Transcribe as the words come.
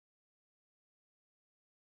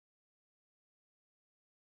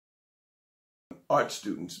art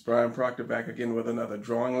students. Brian Proctor back again with another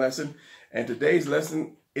drawing lesson. And today's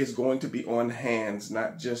lesson is going to be on hands,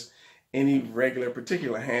 not just any regular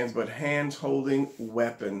particular hands, but hands holding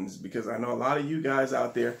weapons. Because I know a lot of you guys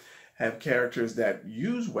out there have characters that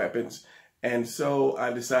use weapons. And so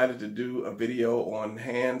I decided to do a video on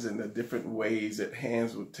hands and the different ways that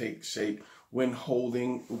hands would take shape when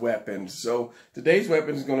holding weapons. So today's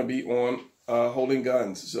weapon is going to be on holding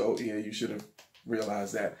guns. So yeah, you should have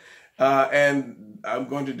realized that. And I'm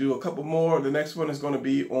going to do a couple more. The next one is going to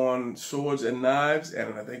be on swords and knives.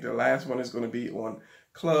 And I think the last one is going to be on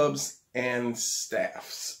clubs and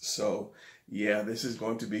staffs. So yeah, this is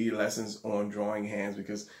going to be lessons on drawing hands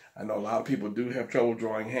because I know a lot of people do have trouble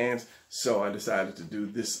drawing hands. So I decided to do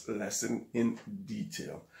this lesson in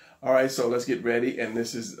detail. All right, so let's get ready. And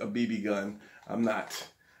this is a BB gun. I'm not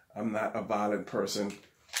a violent person.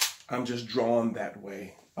 I'm just drawn that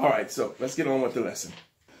way. All right, so let's get on with the lesson.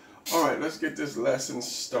 All right, let's get this lesson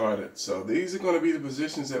started. So these are going to be the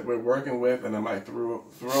positions that we're working with, and I might throw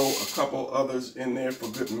a couple others in there for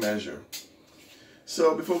good measure.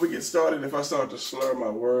 So before we get started, if I start to slur my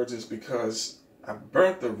words, it's because I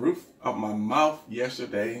burnt the roof of my mouth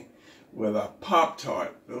yesterday with a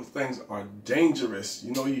Pop-Tart. Those things are dangerous.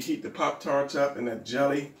 You know, you heat the Pop-Tarts up and that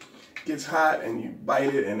jelly gets hot and you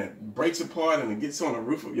bite it and it breaks apart and it gets on the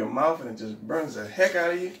roof of your mouth and it just burns the heck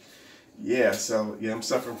out of you. Yeah, so yeah, I'm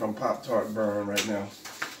suffering from Pop-Tart burn right now.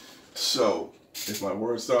 So if my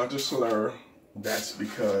words start to slur, that's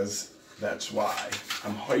because that's why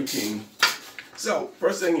I'm hiking. So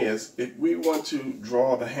first thing is, if we want to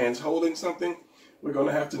draw the hands holding something, we're going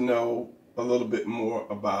to have to know a little bit more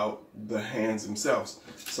about the hands themselves.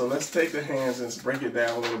 So let's take the hands and let's break it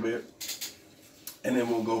down a little bit, and then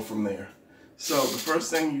we'll go from there. So the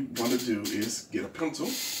first thing you want to do is get a pencil.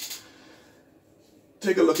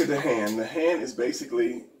 Take a look at the hand. The hand is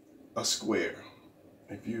basically a square.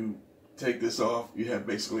 If you take this off, you have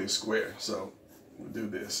basically a square. So we'll do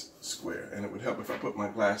this square, and it would help if I put my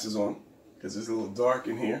glasses on because it's a little dark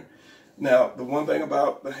in here. Now, the one thing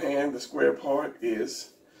about the hand, the square part,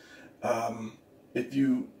 is if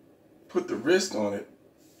you put the wrist on it,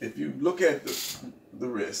 if you look at the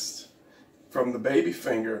wrist from the baby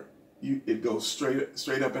finger, it goes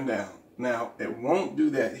straight up and down. Now, it won't do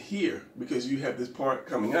that here because you have this part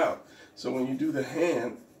coming out. So when you do the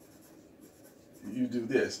hand, you do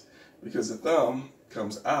this because the thumb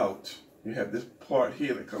comes out. You have this part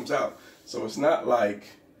here that comes out. So it's not like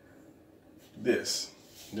this.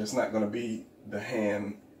 There's not going to be the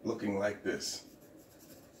hand looking like this.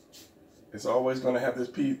 It's always going to have this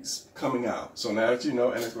piece coming out. So now that you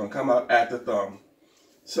know, and it's going to come out at the thumb.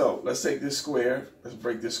 So let's take this square. Let's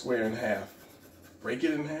break this square in half. Break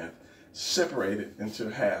it in half. Separate it into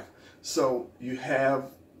half. So you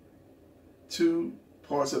have two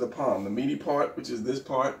parts of the palm. The meaty part, which is this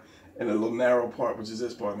part, and the little narrow part, which is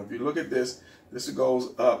this part. And if you look at this, this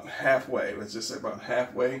goes up halfway. Let's just say about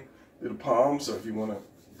halfway to the palm. So if you want to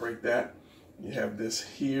break that, you have this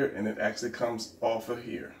here, and it actually comes off of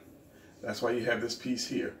here. That's why you have this piece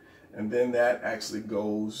here. And then that actually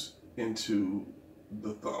goes into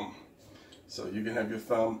the thumb. So you can have your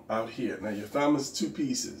thumb out here. Now your thumb is two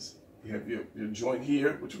pieces. You have your joint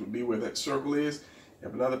here, which would be where that circle is. You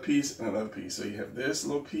have another piece and another piece. So you have this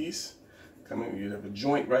little piece coming, you have a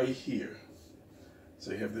joint right here.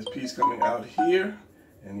 So you have this piece coming out here,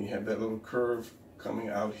 and you have that little curve coming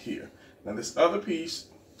out here. Now this other piece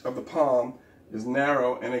of the palm is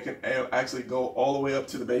narrow, and it can actually go all the way up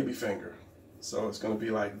to the baby finger. So it's going to be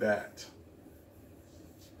like that.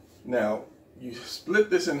 Now, you split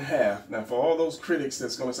this in half. Now, for all those critics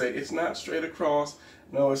that's going to say it's not straight across,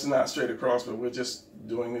 no, it's not straight across, but we're just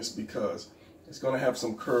doing this because it's going to have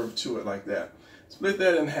some curve to it like that. Split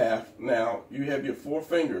that in half. Now, you have your four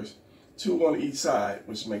fingers, two on each side,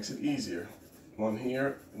 which makes it easier. One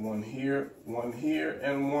here, one here, one here,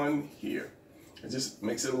 and one here. It just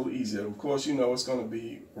makes it a little easier. Of course, you know it's going to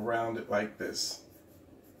be rounded like this.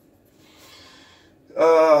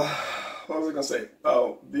 What was I going to say?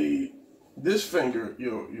 Oh, this finger,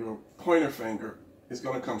 your pointer finger, is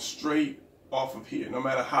going to come straight off of here. No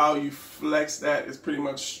matter how you flex that, it's pretty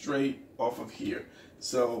much straight off of here.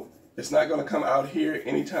 So it's not going to come out here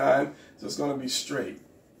anytime. So it's going to be straight.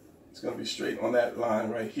 It's going to be straight on that line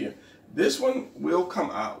right here. This one will come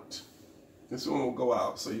out. This one will go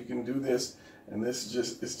out. So you can do this, and this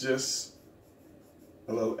is it's just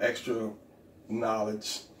a little extra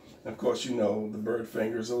knowledge. And of course, you know the bird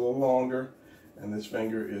finger is a little longer, and this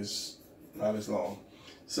finger is not as long.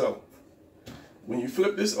 So when you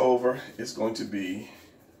flip this over, it's going to be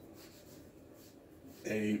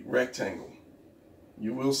a rectangle.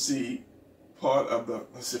 You will see part of the,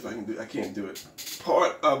 let's see if I can do, I can't do it.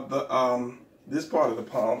 Part of the, this part of the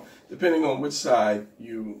palm, depending on which side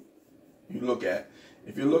you look at.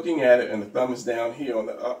 If you're looking at it and the thumb is down here on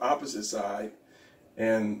the opposite side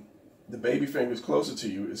and the baby finger is closer to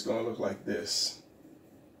you, it's going to look like this.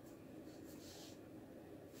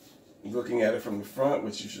 Looking at it from the front,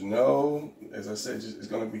 which you should know, as I said, it's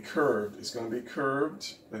going to be curved. It's going to be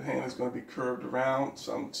curved. The hand is going to be curved around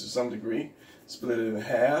to some degree. Split it in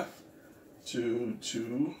half, two,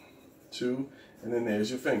 and then there's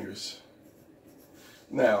your fingers.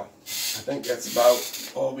 Now, I think that's about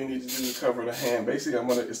all we need to do to cover the hand. Basically,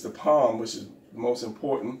 it's the palm, which is the most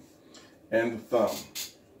important, and the thumb,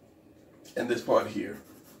 and this part here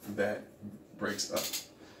that breaks up.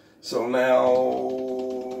 So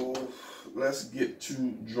now, let's get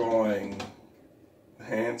to drawing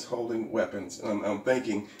hands holding weapons. And I'm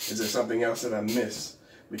thinking, is there something else that I missed?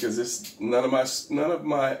 Because none of my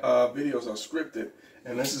videos are scripted,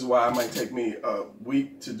 and this is why it might take me a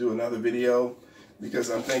week to do another video.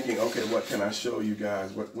 Because I'm thinking, okay, what can I show you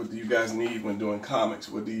guys? What do you guys need when doing comics?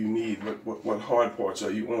 What do you need? What hard parts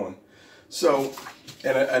are you on? So,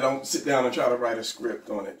 and I don't sit down and try to write a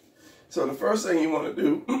script on it. So the first thing you want to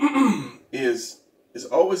do is it's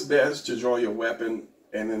always best to draw your weapon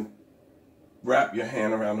and then wrap your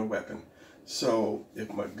hand around the weapon. So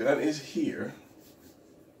if my gun is here,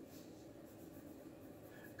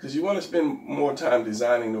 because you want to spend more time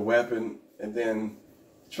designing the weapon and then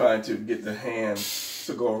trying to get the hand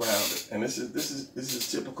to go around it, and this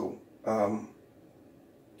is typical, a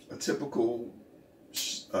typical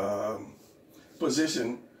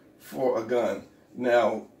position for a gun.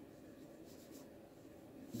 Now,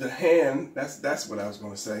 the hand, that's what I was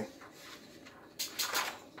going to say.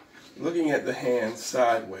 Looking at the hand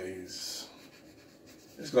sideways,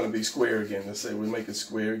 it's going to be square again. Let's say we make it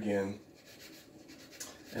square again,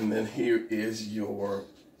 and then here is your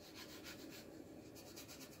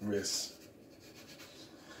wrist.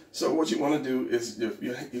 So what you want to do is you're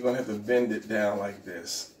going to have to bend it down like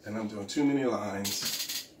this. And I'm doing too many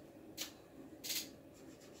lines.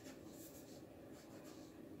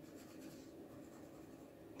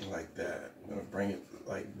 Like that. I'm going to bring it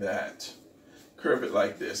like that. Curve it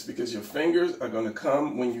like this, because your fingers are going to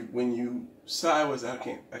come when you sideways.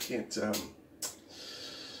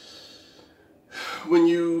 When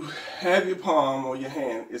you have your palm or your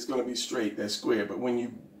hand, it's going to be straight, that's square. But when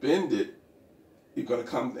you bend it, you're going to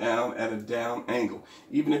come down at a down angle.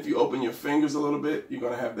 Even if you open your fingers a little bit, you're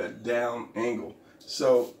going to have that down angle.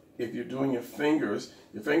 So if you're doing your fingers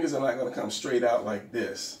are not going to come straight out like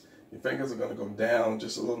this. Your fingers are going to go down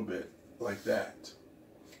just a little bit like that,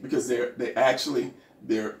 because they're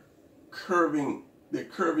curving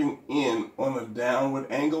in on a downward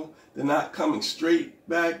angle. They're not coming straight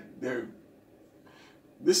back.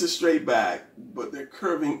 This is straight back, but they're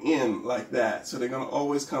curving in like that. So they're going to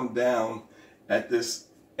always come down at this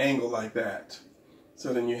angle like that.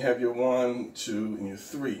 So then you have your 1, 2, and your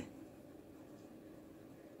 3.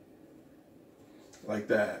 Like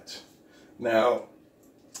that. Now,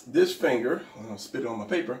 this finger, I'm going to spit it on my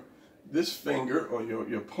paper, this finger, or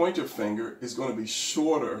your pointer finger, is going to be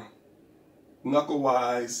shorter,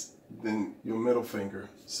 knuckle-wise, than your middle finger.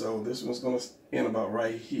 So this one's going to end about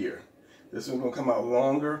right here. This one's going to come out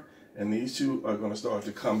longer, and these two are going to start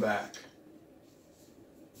to come back.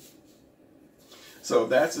 So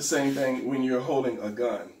that's the same thing when you're holding a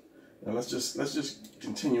gun. Now let's just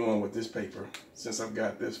continue on with this paper since I've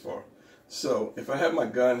got this far. So if I have my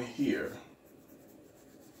gun here,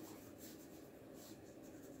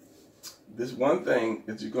 this one thing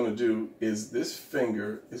that you're going to do is this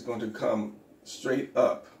finger is going to come straight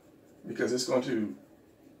up, because it's going to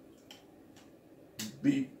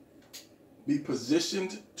be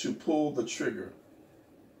positioned to pull the trigger,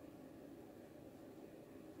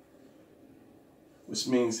 which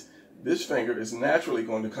means this finger is naturally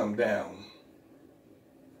going to come down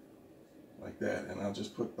like that. And I'll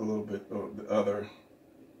just put a little bit of the other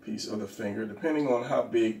piece of the finger, depending on how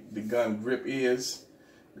big the gun grip is,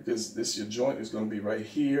 because your joint is going to be right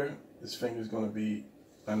here. This finger is going to be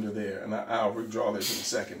under there, and I'll redraw this in a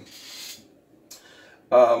second.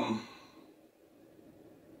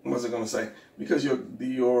 What was I going to say? Because your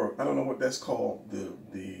I don't know what that's called,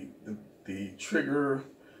 the trigger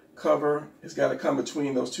cover, it's got to come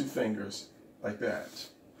between those two fingers like that.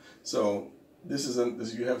 So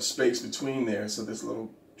you have space between there, so this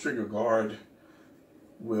little trigger guard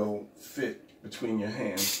will fit between your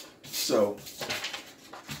hands. So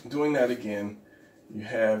doing that again, you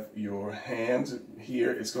have your hands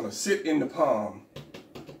here. It's going to sit in the palm.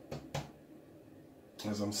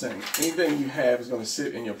 As I'm saying, anything you have is going to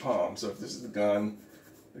sit in your palm. So if this is the gun,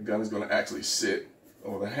 the gun is going to actually sit,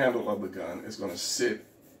 or the handle of the gun is going to sit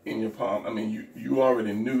in your palm. I mean, you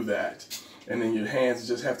already knew that. And then your hands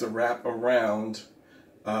just have to wrap around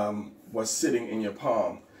what's sitting in your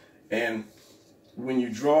palm. And when you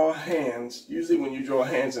draw hands, usually when you draw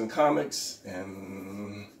hands in comics,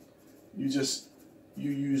 and you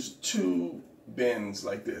use two bends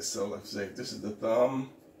like this. So let's say this is the thumb,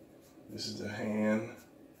 this is the hand.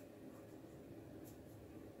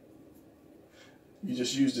 You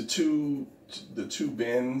just use the two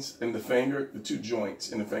bends in the finger, the two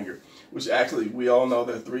joints in the finger, which actually we all know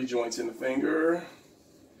there are 3 joints in the finger.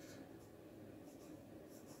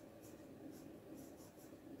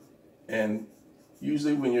 And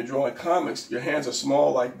usually when you're drawing comics, your hands are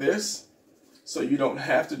small like this, so you don't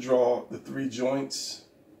have to draw the 3 joints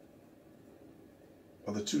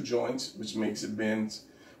or the 2 joints, which make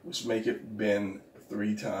it bend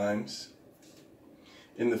 3 times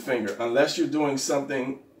in the finger, unless you're doing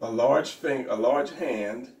something, a large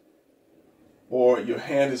hand, or your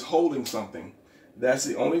hand is holding something. That's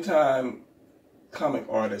the only time comic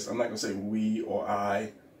artists, I'm not going to say we or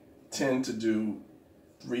I, tend to do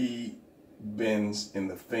 3 bends in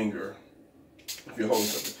the finger if you're holding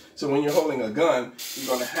something. So when you're holding a gun, you're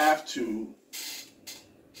going to have to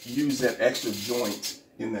use that extra joint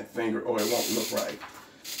in that finger or it won't look right.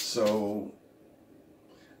 So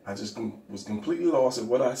I just was completely lost at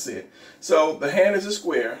what I said. So the hand is a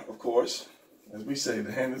square, of course. As we say,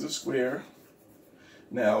 the hand is a square.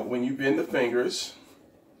 Now, when you bend the fingers,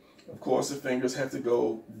 of course, the fingers have to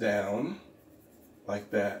go down like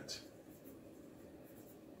that,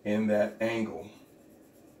 in that angle.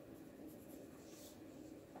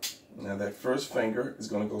 Now, that first finger is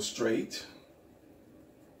going to go straight.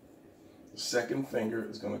 The second finger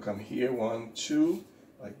is going to come here, 1, 2,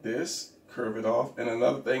 like this. Curve it off. And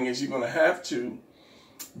another thing is you're going to have to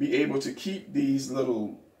be able to keep these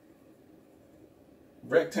little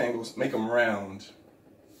rectangles, make them round.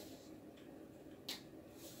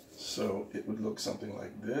 So it would look something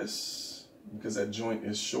like this. Because that joint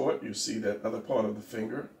is short, you see that other part of the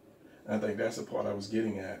finger. And I think that's the part I was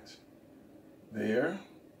getting at. There.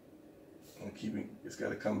 And keeping, it's got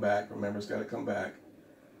to come back. Remember, it's got to come back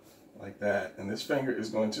like that. And this finger is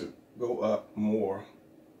going to go up more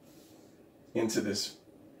into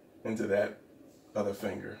that other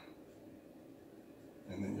finger,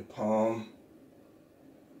 and then your palm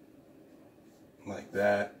like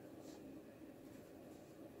that.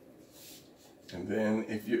 And then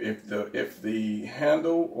if the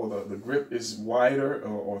handle or the grip is wider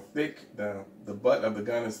or thick, the butt of the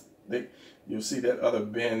gun is thick, you'll see that other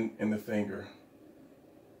bend in the finger,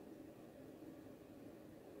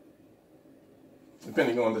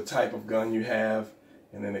 depending on the type of gun you have.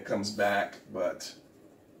 And then it comes back, but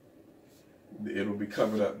it'll be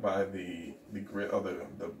covered up by the grip or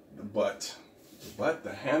the butt. The butt,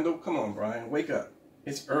 the handle. Come on, Brian, wake up.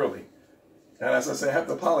 It's early. And as I say, I have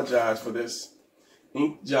to apologize for this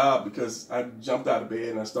ink job because I jumped out of bed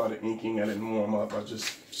and I started inking. I didn't warm up. I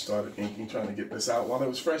just started inking, trying to get this out while it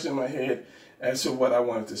was fresh in my head as to what I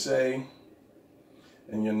wanted to say.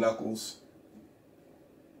 And your knuckles.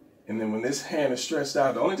 And then when this hand is stretched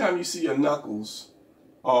out, the only time you see your knuckles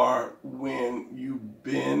are when you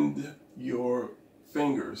bend your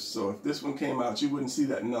fingers. So if this one came out, you wouldn't see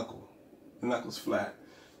that knuckle. The knuckle's flat.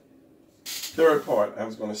 Third part I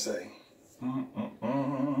was going to say.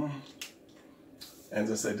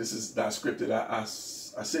 As I said, this is not scripted. I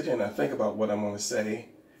sit here and I think about what I'm going to say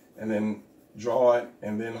and then draw it,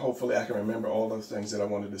 and then hopefully I can remember all those things that I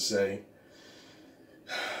wanted to say.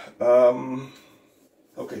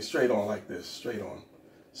 Okay, straight on like this, straight on.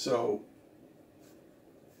 So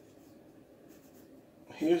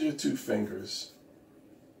here's your 2 fingers,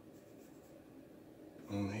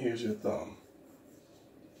 and here's your thumb.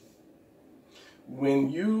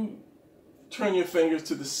 When you turn your fingers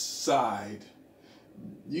to the side,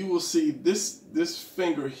 you will see this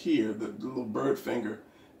finger here, the little bird finger,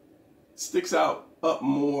 sticks out up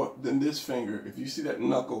more than this finger. If you see that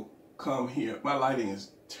knuckle come here, my lighting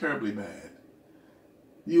is terribly bad.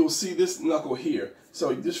 You'll see this knuckle here.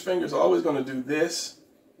 So this finger is always going to do this.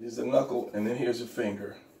 Here's the knuckle, and then here's your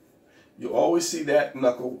finger. You'll always see that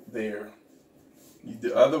knuckle there.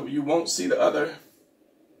 You won't see the other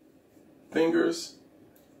fingers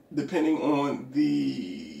depending on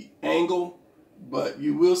the angle, but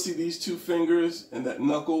you will see these 2 fingers and that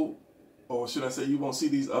knuckle, or should I say you won't see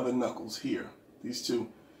these other knuckles here, these 2,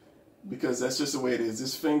 because that's just the way it is.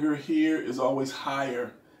 This finger here is always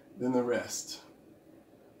higher than the rest.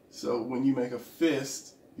 So when you make a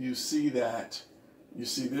fist, you see that. You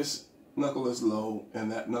see this knuckle is low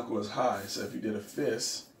and that knuckle is high. So if you did a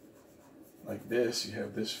fist, like this. You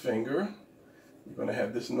have this finger. You're going to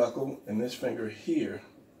have this knuckle and this finger here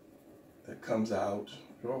that comes out.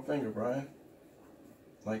 Draw a finger, Brian.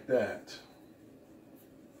 Like that.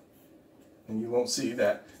 And you won't see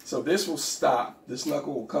that. So this will stop. This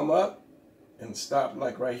knuckle will come up and stop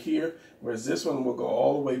like right here, whereas this one will go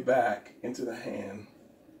all the way back into the hand.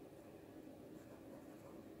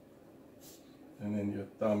 And then your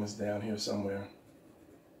thumb is down here somewhere.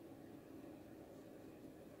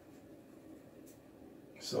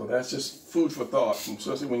 So that's just food for thought,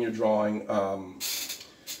 especially when you're drawing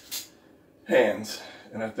hands.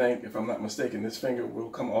 And I think, if I'm not mistaken, this finger will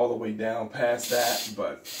come all the way down past that,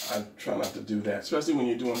 but I try not to do that. Especially when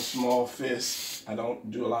you're doing small fists, I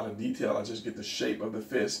don't do a lot of detail. I just get the shape of the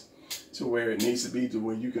fist to where it needs to be, to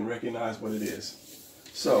where you can recognize what it is.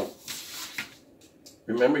 So,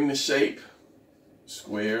 remembering the shape,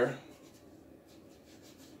 square.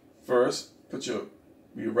 First,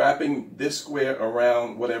 you're wrapping this square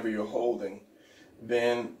around whatever you're holding.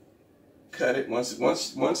 Then cut it. Once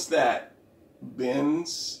that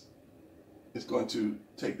bends, it's going to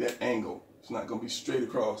take that angle. It's not going to be straight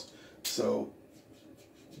across. So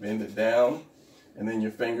bend it down, and then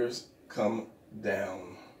your fingers come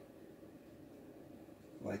down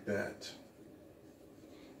like that.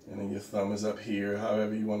 And then your thumb is up here,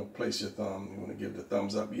 however you want to place your thumb. You want to give the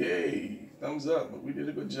thumbs up. Yay, thumbs up, we did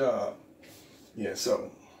a good job. Yeah,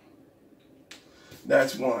 so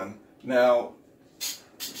that's one. Now,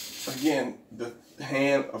 again, the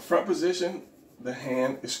hand, a front position, the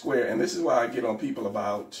hand is square. And this is why I get on people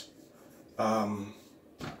about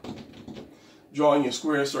drawing your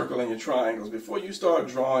square, circle, and your triangles. Before you start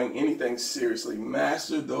drawing anything seriously,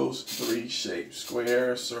 master those three shapes: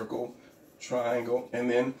 square, circle, triangle, and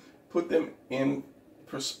then put them in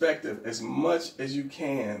perspective as much as you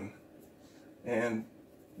can. And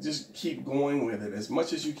just keep going with it as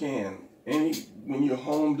much as you can. When you're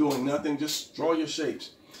home doing nothing, just draw your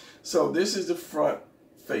shapes. So this is the front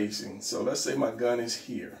facing. So let's say my gun is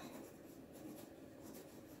here.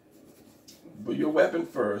 Put your weapon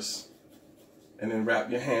first, and then wrap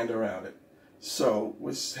your hand around it. So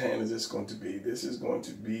which hand is this going to be? This is going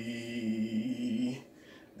to be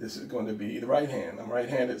the right hand. I'm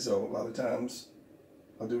right-handed, so a lot of times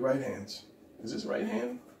I'll do right hands. Is this right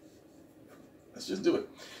hand? Let's just do it.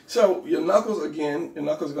 So your knuckles, again, your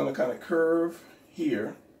knuckles are going to kind of curve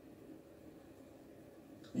here.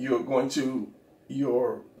 You're going to,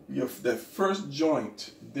 the first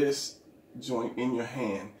joint, this joint in your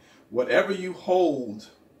hand, whatever you hold,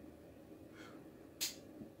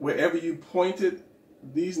 wherever you point it,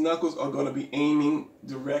 these knuckles are going to be aiming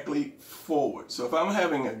directly forward. So if I'm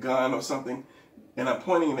having a gun or something and I'm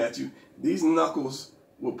pointing it at you, these knuckles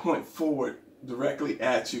will point forward directly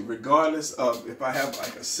at you, regardless of if I have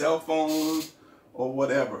like a cell phone or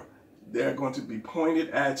whatever. They're going to be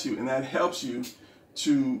pointed at you, and that helps you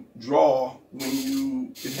to draw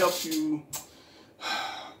it helps you,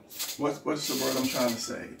 what's the word I'm trying to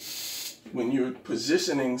say? When you're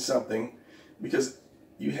positioning something, because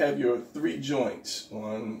you have your three joints,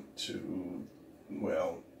 1, 2,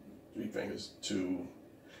 well, 3 fingers, 2.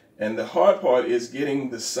 And the hard part is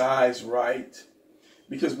getting the size right,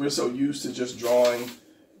 because we're so used to just drawing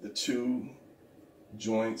the 2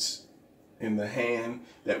 joints in the hand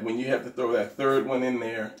that when you have to throw that third one in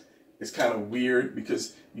there, it's kind of weird,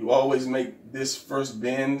 because you always make this first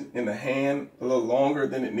bend in the hand a little longer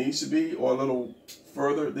than it needs to be, or a little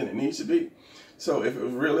further than it needs to be. So if it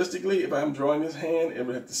was realistically, if I'm drawing this hand, it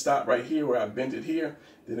would have to stop right here where I bent it here,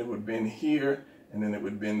 then it would bend here, and then it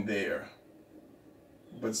would bend there.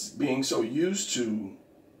 But being so used to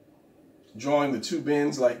drawing the 2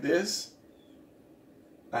 bends like this,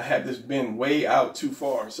 I had this bend way out too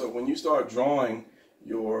far. So when you start drawing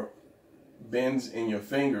your bends in your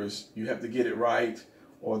fingers, you have to get it right,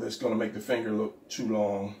 or that's going to make the finger look too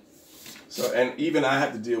long. So, and even I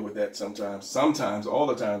have to deal with that sometimes, all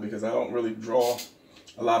the time, because I don't really draw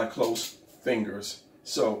a lot of close fingers.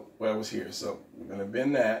 So, well, I was here. So we're going to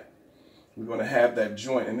bend that. We're going to have that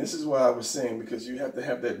joint. And this is what I was saying, because you have to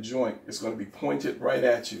have that joint. It's going to be pointed right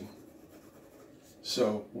at you.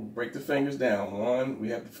 So we'll break the fingers down. I'm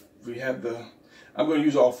going to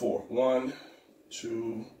use all 4. 1,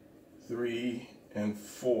 2, 3, and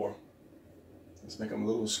 4. Let's make them a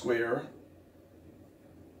little squarer.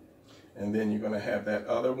 And then you're going to have that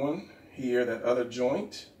other one here, that other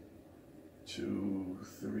joint. 2,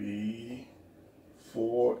 3,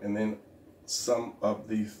 4, and then some of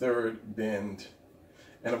the third bend.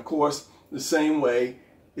 And of course, the same way,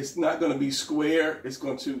 it's not going to be square. It's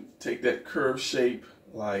going to take that curved shape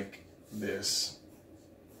like this.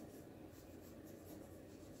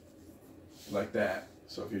 Like that.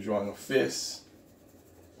 So if you're drawing a fist,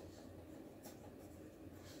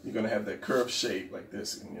 you're going to have that curved shape like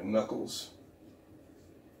this in your knuckles.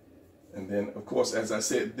 And then, of course, as I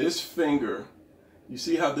said, this finger, you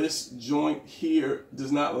see how this joint here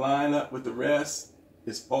does not line up with the rest?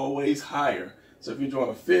 It's always higher. So if you're drawing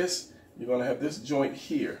a fist, you're going to have this joint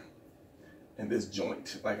here and this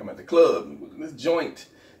joint, like I'm at the club, this joint.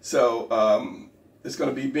 So it's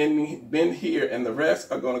going to be bend here, and the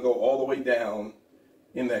rest are going to go all the way down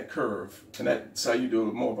in that curve. And that's how you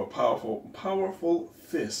do more of a powerful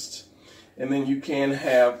fist. And then you can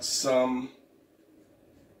have some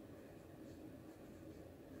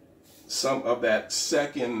of that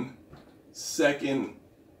second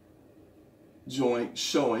joint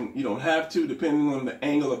showing. You don't have to, depending on the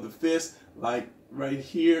angle of the fist. Like right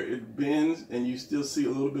here, it bends and you still see a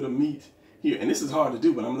little bit of meat here. And this is hard to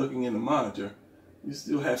do, but I'm looking in the monitor. You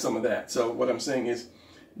still have some of that. So what I'm saying is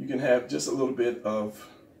you can have just a little bit of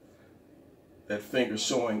that finger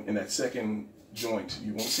showing in that second joint.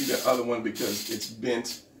 You won't see that other one because it's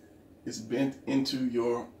bent into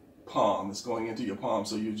your palm. It's going into your palm.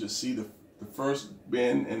 So you just see the first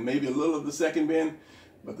bend and maybe a little of the second bend,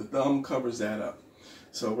 but the thumb covers that up.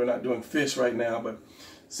 So we're not doing fish right now, but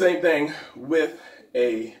same thing with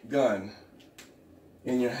a gun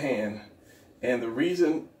in your hand. And the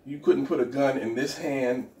reason you couldn't put a gun in this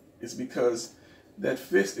hand is because that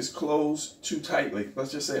fist is closed too tightly.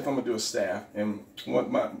 Let's just say if I'm gonna do a staff, and one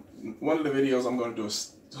of the videos I'm gonna do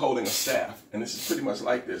is holding a staff, and this is pretty much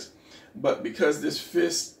like this. But because this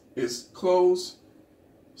fist is closed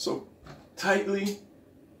so tightly,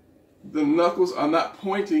 the knuckles are not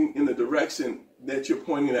pointing in the direction that you're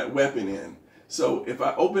pointing that weapon in. So if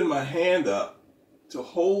I open my hand up to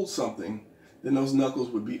hold something, then those knuckles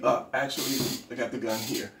would be up. Actually, I got the gun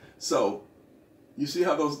here. So you see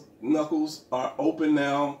how those knuckles are open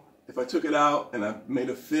now? If I took it out and I made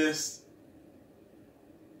a fist,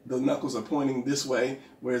 the knuckles are pointing this way,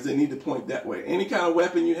 whereas they need to point that way. Any kind of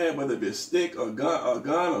weapon you have, whether it be a stick or a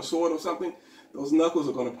gun or sword or something, those knuckles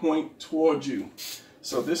are going to point towards you.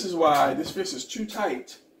 So this is why this fist is too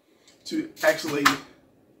tight to actually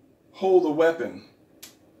hold a weapon.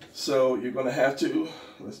 So you're going to have to,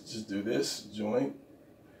 let's just do this joint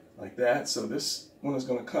like that. So this one is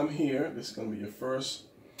going to come here. This is going to be your first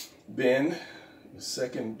bend, the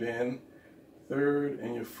second bend, third,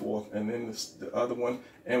 and your fourth, and then the other one.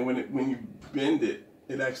 And when you bend it,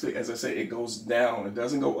 it actually, as I say, it goes down. It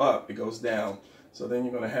doesn't go up, it goes down. So then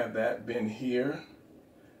you're going to have that bend here,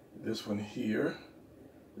 this one here,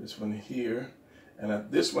 this one here,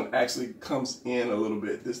 and this one actually comes in a little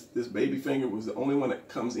bit. This baby finger was the only one that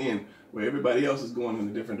comes in, where everybody else is going in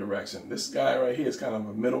a different direction. This guy right here is kind of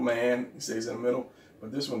a middle man. He stays in the middle,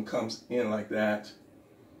 but this one comes in like that.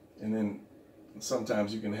 And then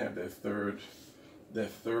sometimes you can have that third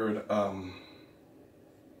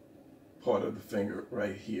part of the finger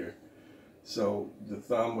right here. So the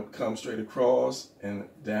thumb would come straight across and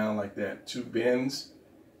down like that. Two bends,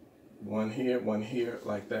 one here,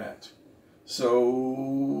 like that.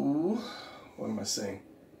 So what am I saying?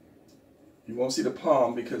 You won't see the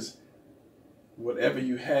palm because whatever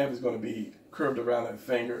you have is going to be curved around that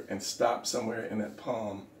finger and stop somewhere in that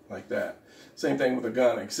palm like that. Same thing with a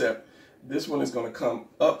gun, except this one is going to come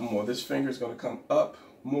up more. This finger is going to come up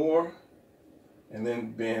more and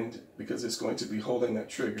then bend because it's going to be holding that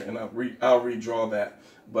trigger. And I'll redraw that.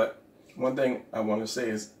 But one thing I want to say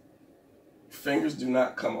is fingers do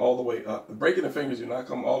not come all the way up. The breaking of fingers do not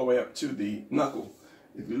come all the way up to the knuckle.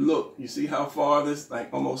 If you look, you see how far this,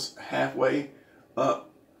 like almost halfway up.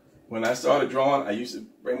 When I started drawing, I used to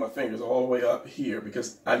bring my fingers all the way up here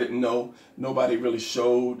because I didn't know, nobody really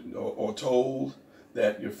showed or told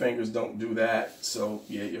that your fingers don't do that. So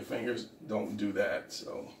yeah, your fingers don't do that.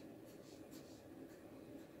 So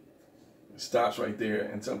it stops right there,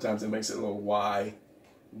 and sometimes it makes it a little Y.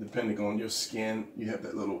 Depending on your skin, you have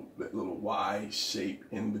that little Y shape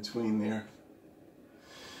in between there.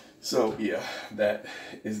 So yeah, that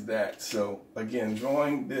is that. So again,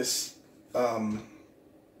 drawing this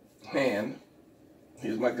hand,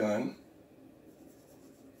 here's my gun.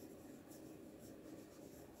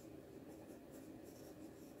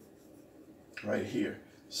 Right here.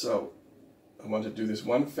 So I want to do this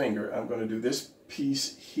one finger. I'm going to do this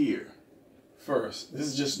piece here first. This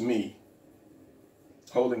is just me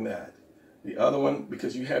holding that. The other one,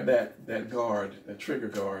 because you have that guard, that trigger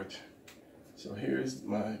guard. So here's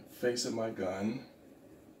my face of my gun.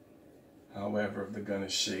 However the gun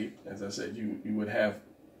is shaped. As I said, you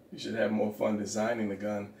should have more fun designing the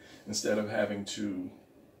gun instead of having to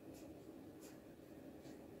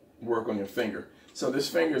work on your finger. So this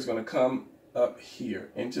finger is going to come up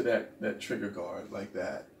here into that trigger guard like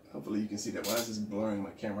that. Hopefully you can see that. Why is this blurring? My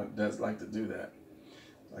camera does like to do that.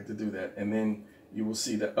 And then you will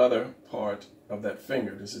see the other part of that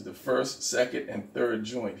finger. This is the first, second, and third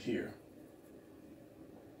joint here.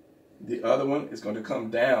 The other one is going to come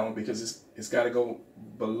down because it's got to go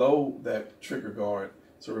below that trigger guard.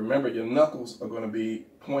 So remember, your knuckles are going to be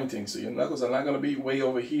pointing. So your knuckles are not going to be way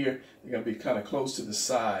over here. They're going to be kind of close to the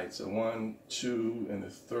side. So 1, 2, and the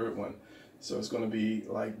third one. So it's going to be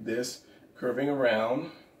like this, curving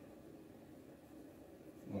around.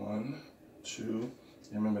 1, 2.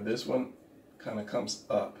 And remember, this one kind of comes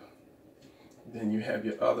up. Then you have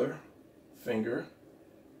your other finger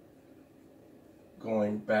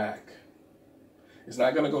going back. It's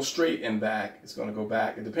not going to go straight and back. It's going to go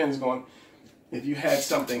back. It depends on if you had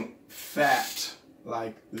something fat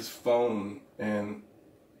like this phone, and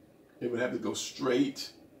it would have to go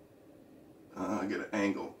straight. Get an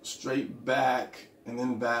angle straight back and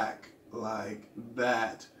then back like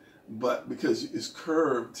that. But because it's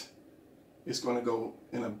curved, it's going to go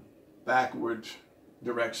in a backward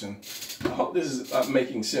direction. I hope this is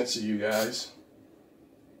making sense to you guys.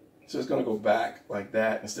 So it's going to go back like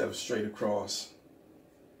that instead of straight across.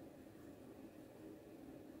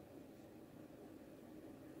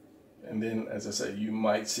 And then, as I say, you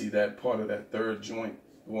might see that part of that third joint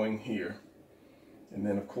going here. And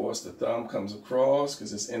then, of course, the thumb comes across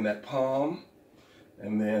because it's in that palm.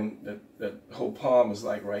 And then that whole palm is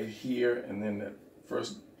like right here. And then that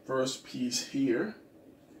first piece here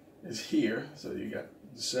is here. So you got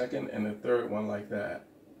the second and the third one like that.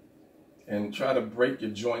 And try to break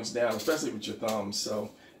your joints down, especially with your thumbs.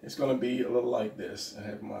 So it's going to be a little like this. I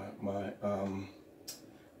have my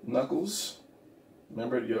knuckles.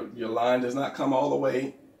 Remember, your line does not come all the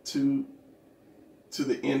way to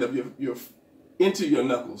the end of into your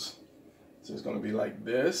knuckles. So it's going to be like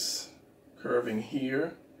this, curving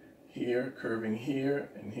here, here, curving here,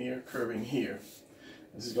 and here, curving here.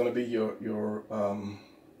 This is going to be your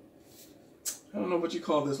I don't know what you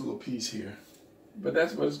call this little piece here, but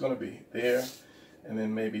that's what it's going to be there. And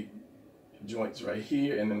then maybe joints right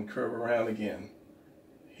here, and then curve around again.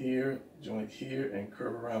 Here, joint here, and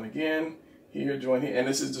curve around again. Here, joint here, and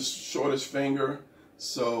this is the shortest finger,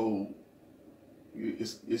 so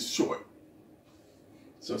it's short.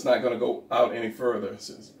 So it's not going to go out any further.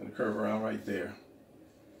 So it's going to curve around right there.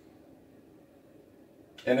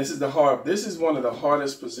 And this is one of the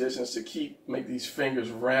hardest positions to make these fingers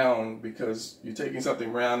round, because you're taking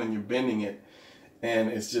something round and you're bending it, and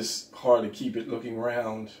it's just hard to keep it looking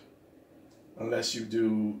round unless you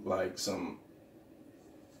do like some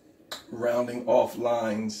rounding off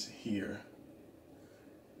lines here.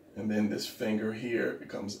 And then this finger here, it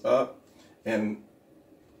comes up, and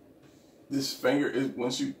this finger is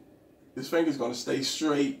this finger is going to stay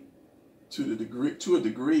straight to a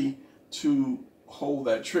degree to hold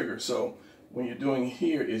that trigger. So when you're doing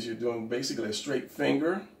here is you're doing basically a straight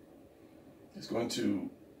finger. It's going to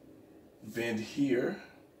bend here,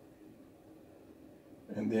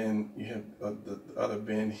 and then you have the other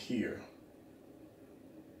bend here.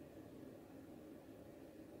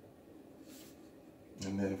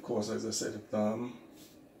 And then, of course, as I said, the thumb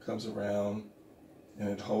comes around and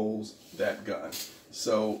it holds that gun.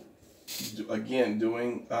 So, again,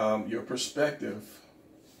 doing your perspective.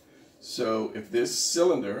 So, if this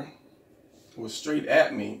cylinder was straight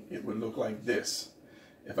at me, it would look like this.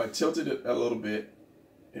 If I tilted it a little bit,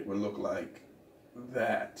 it would look like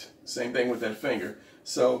that. Same thing with that finger.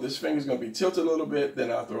 So, this finger is going to be tilted a little bit, then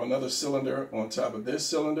I'll throw another cylinder on top of this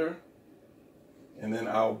cylinder. And then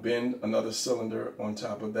I'll bend another cylinder on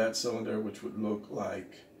top of that cylinder, which would look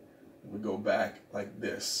like, it would go back like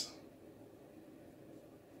this.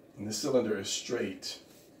 And the cylinder is straight,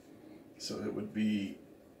 so it would be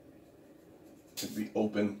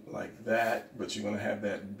open like that, but you're going to have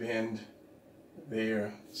that bend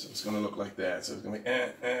there, so it's going to look like that. So it's going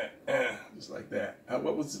to be just like that.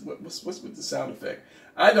 What's with the sound effect?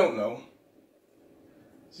 I don't know.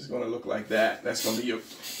 It's just going to look like that. That's going to be your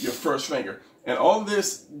first finger. And all of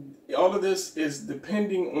this is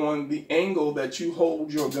depending on the angle that you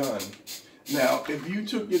hold your gun. Now, if you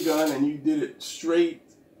took your gun and you did it straight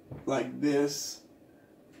like this,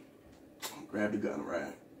 grab the gun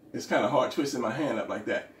right. It's kind of hard twisting my hand up like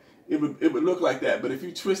that. It would look like that. But if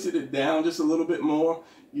you twisted it down just a little bit more,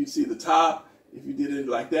 you'd see the top. If you did it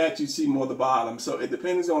like that, you'd see more the bottom. So it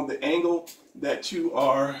depends on the angle that you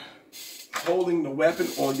are holding the weapon,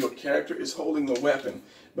 or your character is holding the weapon.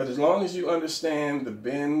 But as long as you understand the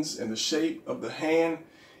bends and the shape of the hand,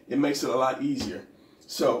 it makes it a lot easier.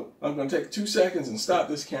 So I'm going to take 2 seconds and stop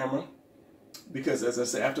this camera, because as I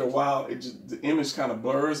say, after a while, the image kind of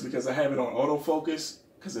blurs because I have it on autofocus.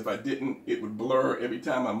 Because if I didn't, it would blur every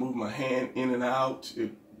time I move my hand in and out.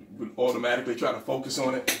 It would automatically try to focus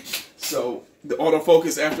on it. So the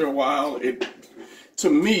autofocus, after a while, to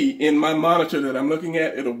me, in my monitor that I'm looking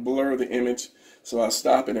at, it'll blur the image. So I'll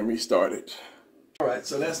stop it and restart it. All right,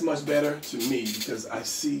 so that's much better to me because I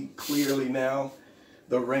see clearly now.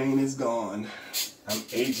 The rain is gone. I'm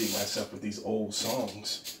aging myself with these old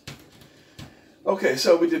songs. Okay,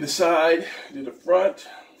 so we did the side, did the front.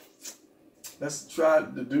 Let's try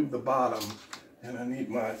to do the bottom. And I need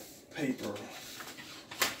my paper.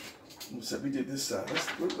 So we did this side.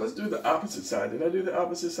 Let's do the opposite side. Did I do the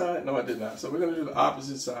opposite side? No, I did not. So we're going to do the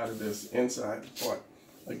opposite side of this inside part.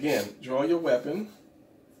 Again, draw your weapon.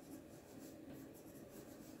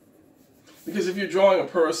 Because if you're drawing a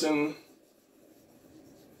person,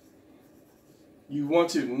 you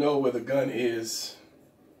want to know where the gun is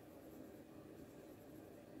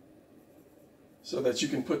so that you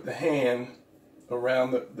can put the hand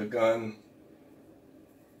around the gun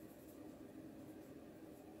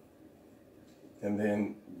and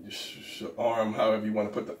then your arm, however you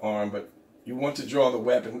want to put the arm, but you want to draw the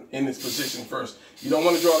weapon in its position first. You don't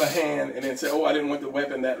want to draw the hand and then say, oh, I didn't want the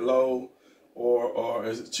weapon that low or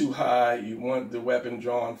is it too high? You want the weapon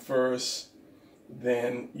drawn first,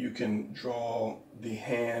 then you can draw the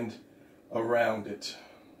hand around it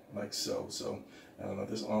like so. So I don't know,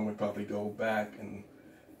 this arm would probably go back and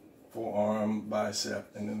forearm, bicep,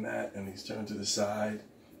 and then that, and he's turned to the side,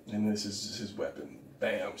 and this is his weapon.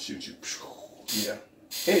 Bam, shoot you. Yeah.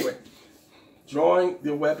 Anyway, drawing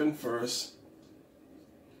the weapon first,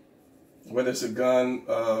 whether it's a gun,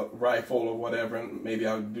 rifle, or whatever, and maybe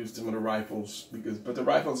I'll do some of the rifles, but the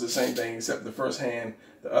rifle's the same thing, except the first hand,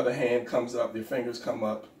 the other hand comes up, your fingers come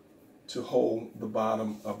up to hold the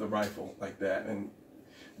bottom of the rifle like that, and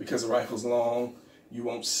because the rifle's long, you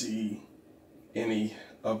won't see any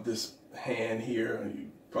of this hand here. You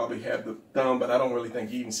probably have the thumb, but I don't really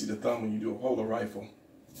think you even see the thumb when you hold a rifle.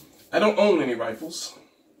 I don't own any rifles.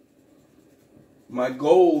 My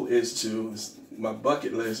goal is my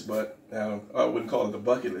bucket list, but I wouldn't call it a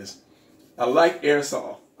bucket list. I like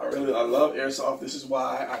airsoft. I love airsoft. This is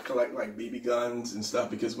why I collect like BB guns and stuff,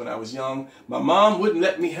 because when I was young, my mom wouldn't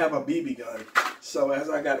let me have a BB gun. So as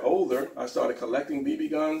I got older, I started collecting BB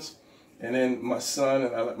guns. And then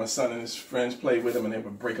I let my son and his friends play with them, and they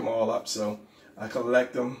would break them all up. So I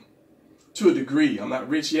collect them to a degree. I'm not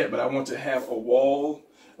rich yet, but I want to have a wall.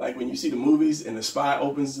 Like when you see the movies and the spy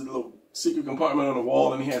opens the little secret compartment on the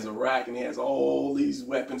wall and he has a rack and he has all these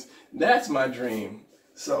weapons. That's my dream.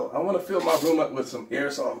 So I want to fill my room up with some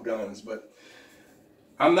airsoft guns, but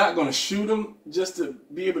I'm not going to shoot them just to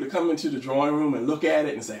be able to come into the drawing room and look at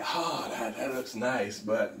it and say, oh, that looks nice.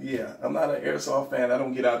 But yeah, I'm not an airsoft fan. I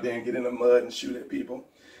don't get out there and get in the mud and shoot at people.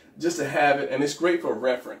 Just to have it, and it's great for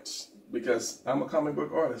reference because I'm a comic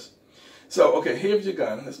book artist. So, okay, here's your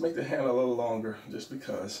gun. Let's make the hand a little longer just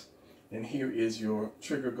because. And here is your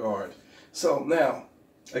trigger guard. So now,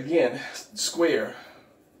 again, square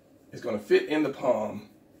is going to fit in the palm.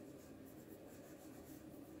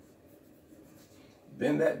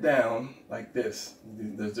 Bend that down like this.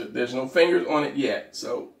 There's no fingers on it yet.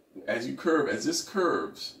 So as you curve, as this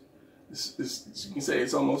curves, you can say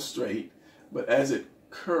it's almost straight, but as it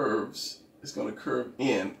curves, it's going to curve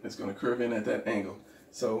in. It's going to curve in at that angle.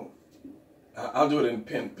 So I'll do it in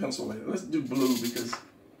pencil. Let's do blue because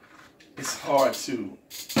it's hard to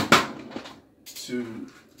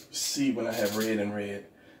see when I have red and red.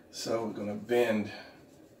 So we're going to bend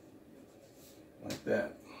like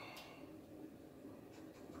that.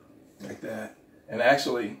 Like that. And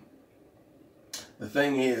actually, the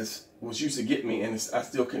thing is, what used to get me, and I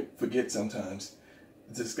still can forget sometimes,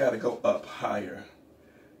 it's got to go up higher.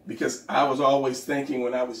 Because I was always thinking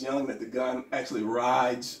when I was young that the gun actually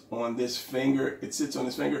rides on this finger. It sits on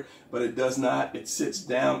this finger, but it does not. It sits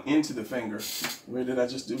down into the finger. Where did I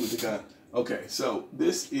just do with the gun? Okay, so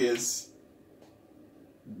this is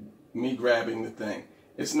me grabbing the thing.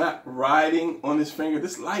 It's not riding on this finger.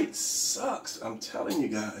 This light sucks, I'm telling you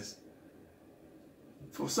guys.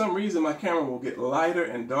 For some reason, my camera will get lighter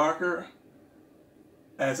and darker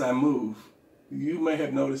as I move. You may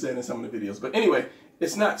have noticed that in some of the videos. But anyway,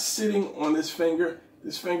 it's not sitting on this finger.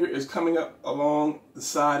 This finger is coming up along the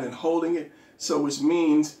side and holding it. So which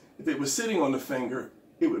means if it was sitting on the finger,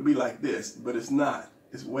 it would be like this. But it's not.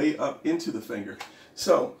 It's way up into the finger.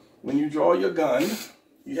 So when you draw your gun,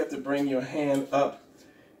 you have to bring your hand up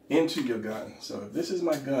into your gun. So if this is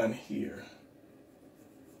my gun here,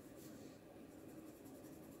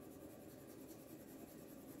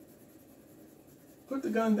 put the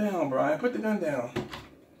gun down, Brian. Put the gun down.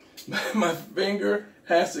 my finger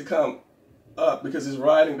has to come up because it's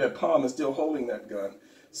riding, that palm is still holding that gun.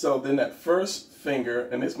 So then that first finger,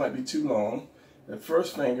 and this might be too long, that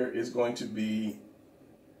first finger is going to be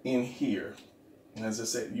in here. And as I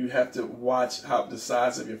said, you have to watch how the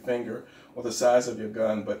size of your finger or the size of your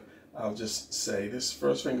gun, but I'll just say this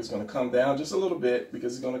first finger is going to come down just a little bit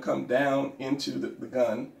because it's going to come down into the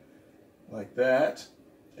gun like that.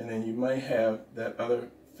 And then you might have that other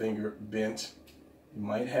finger bent. You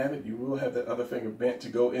might have it, you will have that other finger bent to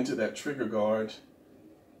go into that trigger guard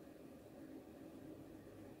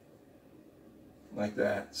like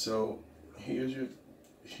that. So here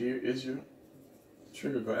is your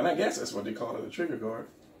trigger guard, and I guess that's what they call it, a trigger guard.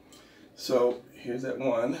 So here's that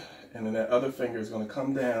one, and then that other finger is going to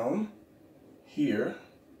come down here.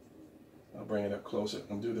 I'll bring it up closer.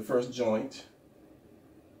 I'll do the first joint,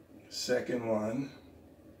 second one,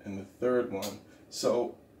 and the third one.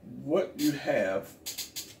 So what you have,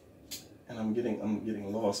 and I'm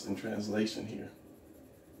getting lost in translation here,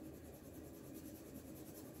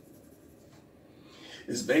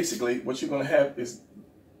 is basically what you're going to have is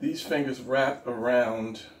these fingers wrapped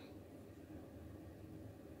around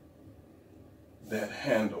that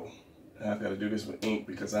handle. And I've got to do this with ink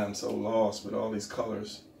because I'm so lost with all these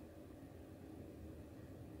colors.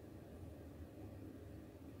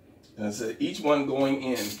 And I said each one going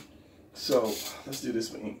in. So let's do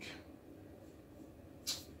this with ink.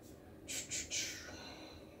 It's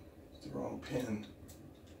the wrong pen.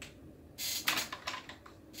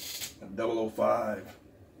 005.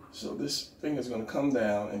 So this thing is going to come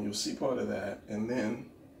down, and you'll see part of that, and then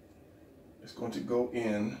it's going to go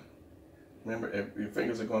in. Remember, your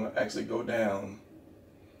fingers are going to actually go down.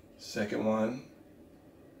 Second one,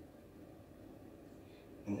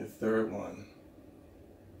 and your third one.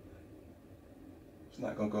 It's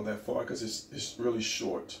not going to go that far because it's really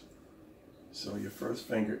short. So your first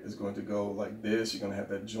finger is going to go like this. You're going to have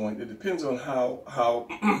that joint. It depends on how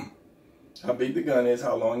big the gun is,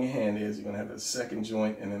 how long your hand is. You're going to have that second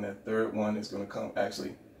joint, and then that third one is going to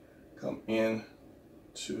actually come in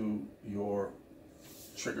to your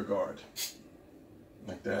trigger guard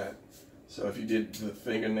like that. So if you did the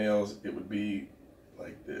fingernails, it would be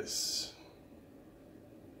like this.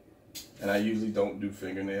 And I usually don't do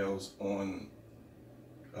fingernails on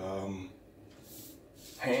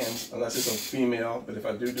hands unless it's a female, but if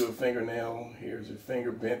I do a fingernail, here's your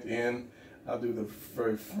finger bent in, I'll do the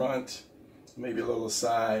very front, maybe a little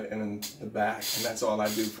side, and then the back, and that's all I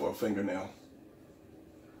do for a fingernail.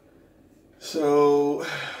 So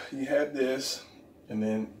you have this, and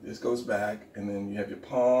then this goes back, and then you have your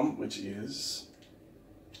palm, which is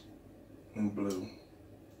in blue.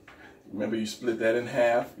 Remember, you split that in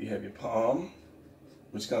half. You have your palm,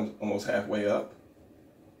 which comes almost halfway up,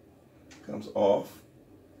 comes off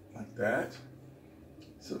like that.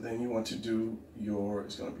 So then you want to do your,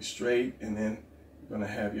 it's going to be straight, and then you're going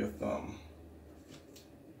to have your thumb.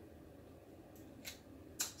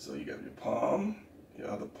 So you got your palm, your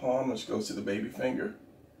other palm, which goes to the baby finger,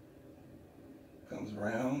 comes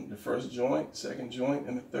around the first joint, second joint,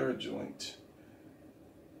 and the third joint.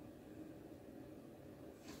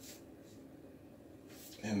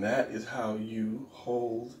 And that is how you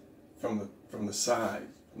hold from the side,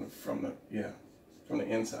 from the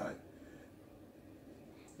inside.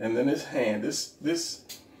 And then this hand, this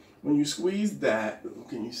when you squeeze that,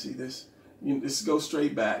 can you see this? This goes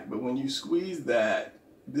straight back, but when you squeeze that,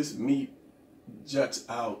 this meat juts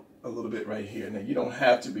out a little bit right here. Now you don't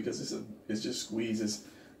have to because it just squeezes,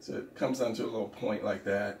 so it comes down to a little point like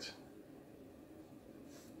that.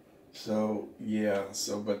 So yeah,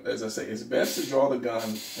 but as I say, it's best to draw the gun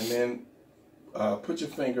and then put your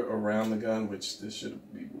finger around the gun, which this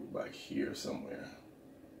should be like here somewhere.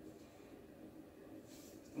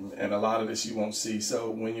 And a lot of this you won't see. So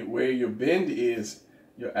where your bend is,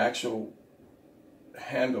 your actual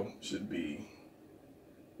handle should be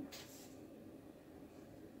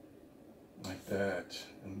like that.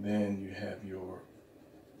 And then you have your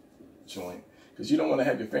joint, because you don't want to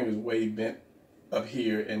have your fingers way bent up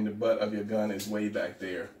here and the butt of your gun is way back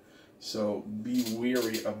there. So be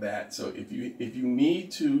weary of that. So if you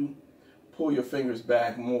need to pull your fingers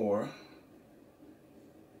back more,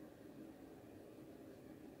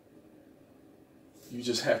 you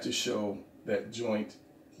just have to show that joint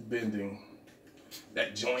bending,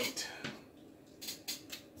 that joint.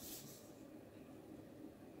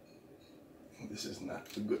 This is not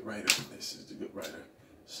the good writer, this is the good writer.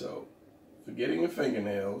 So forgetting your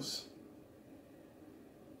fingernails.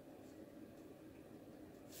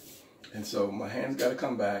 And so my hand's got to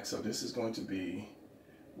come back, so this is going to be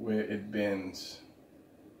where it bends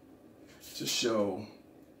to show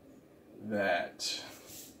that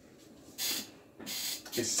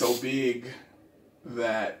is so big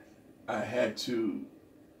that I had to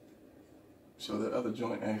show the other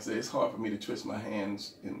joint. And it's hard for me to twist my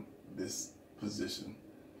hands in this position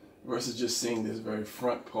versus just seeing this very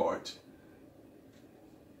front part,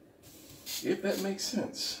 if that makes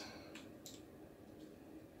sense.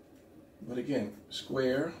 But again,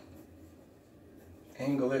 square,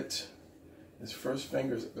 angle it. This first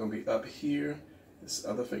finger is going to be up here. This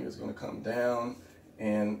other finger is going to come down.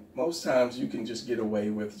 And most times you can just get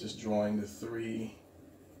away with just drawing the 3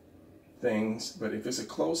 things. But if it's a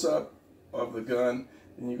close-up of the gun,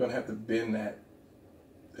 then you're going to have to bend that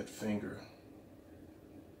finger.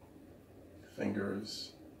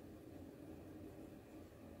 Fingers.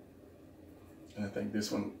 And I think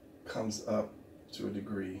this one comes up to a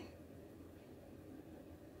degree.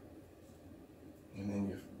 And then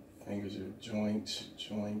your fingers, your joint,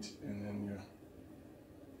 and then your,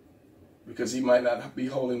 because he might not be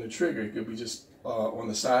holding the trigger. It could be just on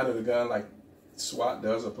the side of the gun like SWAT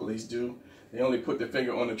does or police do. They only put the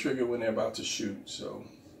finger on the trigger when they're about to shoot. So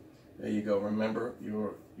there you go. Remember,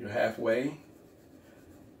 you're halfway.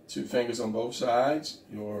 2 fingers on both sides.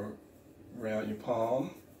 Around your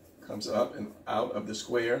palm comes up and out of the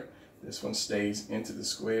square. This one stays into the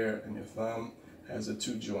square, and your thumb has the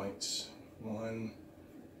 2 joints. 1,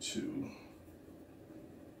 2,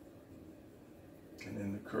 and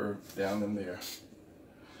then the curve down in there.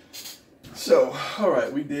 So, all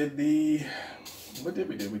right, we did what did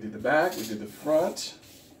we do? We did the back, we did the front,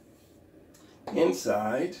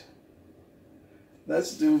 inside.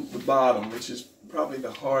 Let's do the bottom, which is probably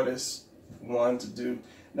the hardest one to do.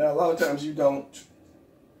 Now, a lot of times you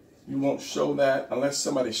won't show that unless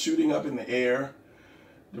somebody's shooting up in the air,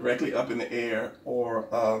 directly up in the air, or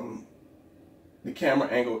the camera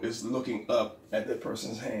angle is looking up at that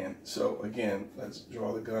person's hand. So again, let's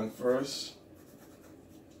draw the gun first.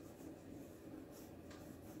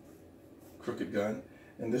 Crooked gun.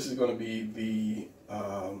 And this is going to be the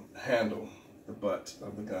handle, the butt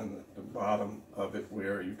of the gun, the bottom of it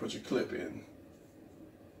where you put your clip in.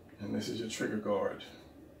 And this is your trigger guard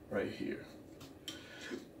right here.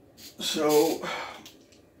 So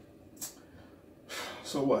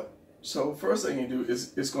what? So first thing you do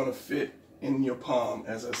is it's going to fit in your palm,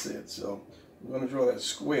 as I said. So we're going to draw that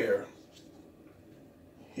square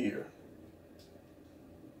here.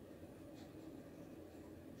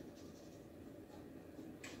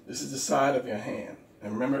 This is the side of your hand.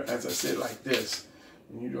 And remember, as I said, like this,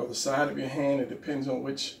 when you draw the side of your hand, it depends on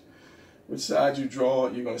which side you draw.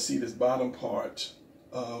 You're going to see this bottom part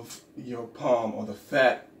of your palm, or the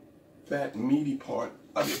fat, meaty part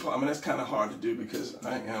of your palm. I mean, that's kind of hard to do because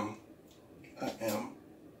I am,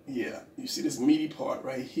 yeah. You see this meaty part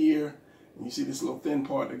right here, and you see this little thin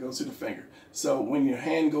part that goes to the finger. So when your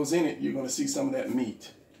hand goes in it, you're going to see some of that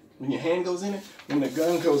meat. When your hand goes in it, when the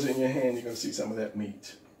gun goes in your hand, you're going to see some of that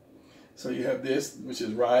meat. So you have this, which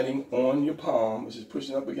is riding on your palm, which is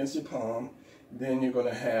pushing up against your palm. Then you're going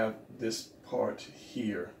to have this part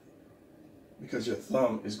here, because your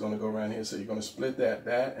thumb is going to go around here. So you're going to split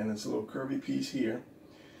that, and it's a little curvy piece here.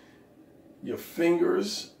 Your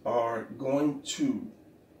fingers are going to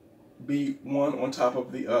be one on top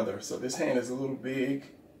of the other. So this hand is a little big,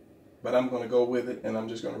 but I'm going to go with it, and I'm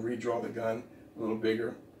just going to redraw the gun a little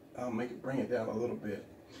bigger. I'll bring it down a little bit.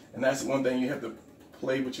 And that's one thing, you have to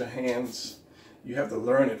play with your hands. You have to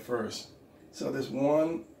learn it first. So this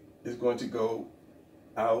one is going to go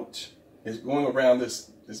out. It's going around this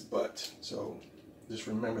butt. So just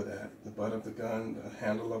remember that. The butt of the gun, the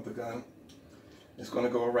handle of the gun, it's going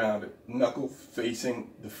to go around it. Knuckle facing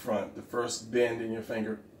the front. The first bend in your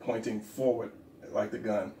finger pointing forward like the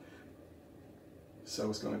gun. So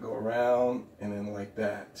it's going to go around and then like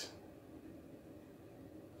that,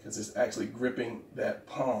 because it's actually gripping that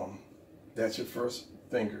palm. That's your first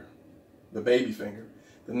finger, the baby finger.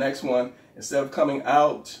 The next one, instead of coming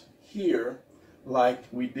out here like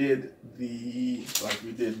we did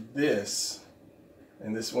this,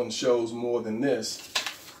 and this one shows more than this,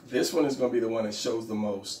 this one is going to be the one that shows the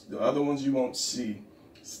most. The other ones you won't see,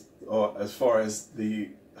 or as far as the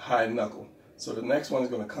high knuckle. So the next one is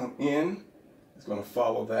going to come in. It's going to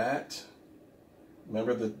follow that.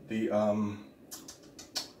 Remember the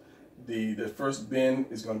first bend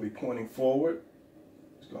is going to be pointing forward.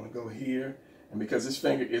 It's going to go here, and because this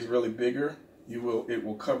finger is really bigger, it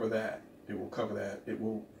will cover that. It will cover that.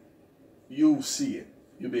 You'll see it.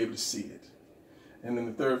 You'll be able to see it. And then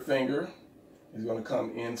the third finger is going to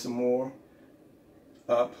come in some more,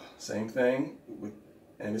 up, same thing,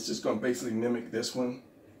 and it's just going to basically mimic this one.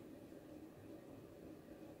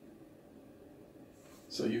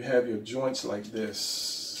 So you have your joints like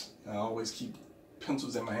this. I always keep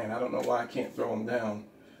pencils in my hand. I don't know why I can't throw them down.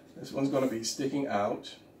 This one's going to be sticking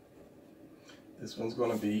out. This one's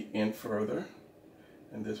going to be in further.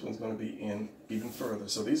 And this one's going to be in even further.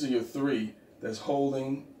 So these are your three that's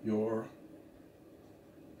holding your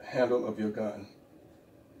handle of your gun.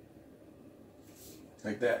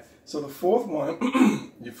 Like that. So the fourth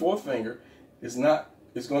one, your fourth finger, is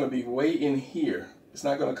going to be way in here. It's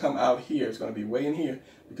not going to come out here. It's going to be way in here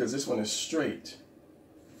because this one is straight.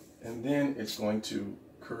 And then it's going to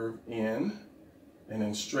curve in and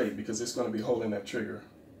then straight because it's going to be holding that trigger.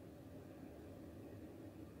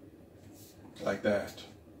 Like that.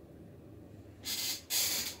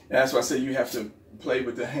 And that's why I say you have to play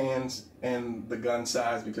with the hands and the gun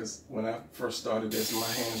size, because when I first started this, my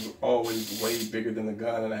hands were always way bigger than the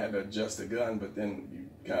gun and I had to adjust the gun, but then you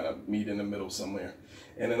kind of meet in the middle somewhere.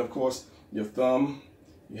 And then of course your thumb,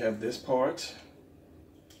 you have this part.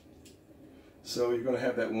 So you're going to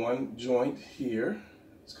have that one joint here.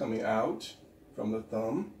 It's coming out from the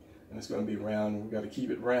thumb and it's going to be round. We've got to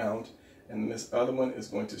keep it round. And then this other one is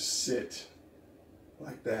going to sit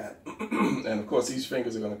like that. And of course these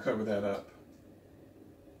fingers are going to cover that up.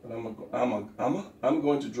 But I'm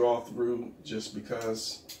going to draw through just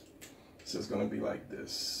because this is going to be like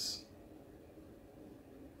this.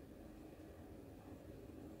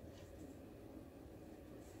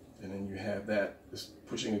 And then you have that just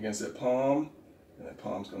pushing against that palm, and that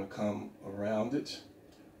palm's going to come around it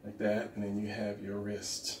like that, and then you have your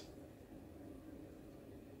wrist.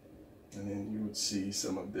 And then you would see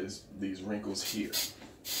some of these wrinkles here.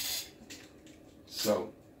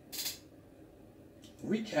 So,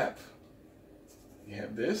 recap. You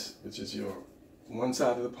have this, which is your one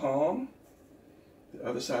side of the palm. The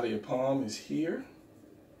other side of your palm is here.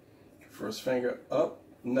 First finger up,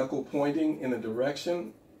 knuckle pointing in the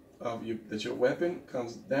direction of that your weapon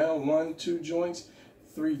comes down. 1, 2 joints,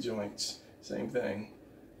 3 joints. Same thing.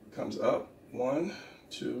 Comes up, 1,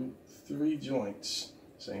 2, 3 joints.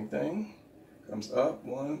 Same thing. Comes up,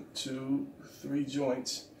 1, 2, 3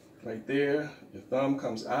 joints. Right there, your thumb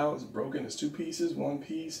comes out, it's broken, it's 2 pieces, 1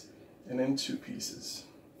 piece, and then 2 pieces,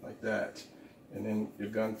 like that. And then your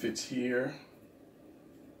gun fits here,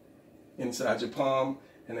 inside your palm,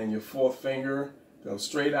 and then your fourth finger goes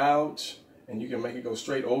straight out, and you can make it go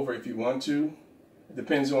straight over if you want to. It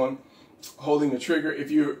depends on holding the trigger.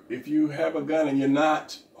 If you have a gun and you're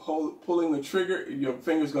not pulling the trigger, your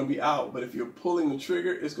finger's going to be out. But if you're pulling the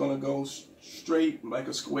trigger, it's going to go straight like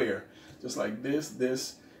a square, just like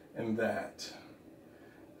this, and that.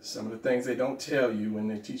 Some of the things they don't tell you when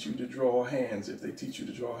they teach you to draw hands, if they teach you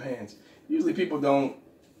to draw hands. Usually people don't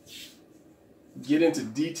get into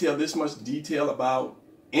detail, this much detail about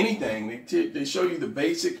anything. They show you the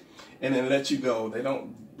basic and then let you go. They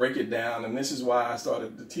don't break it down, and this is why I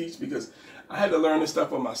started to teach, because I had to learn this stuff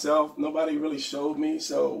for myself. Nobody really showed me,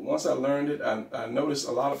 so once I learned it, I noticed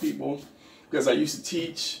a lot of people, because I used to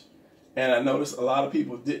teach, and I noticed a lot of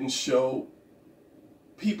people didn't show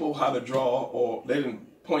people how to draw, or they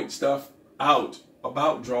didn't point stuff out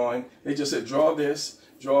about drawing. They just said, draw this,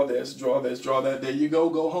 draw this, draw this, draw that. There you go,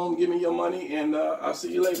 go home, give me your money, and I'll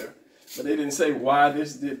see you later. But they didn't say why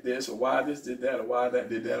this did this, or why this did that, or why that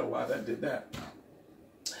did that, or why that did that.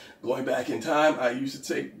 Going back in time, I used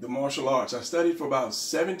to take the martial arts. I studied for about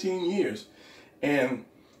 17 years. And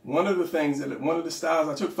one of the styles,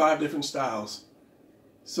 I took 5 different styles.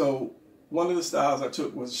 So one of the styles I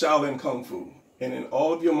took was Shaolin Kung Fu. And in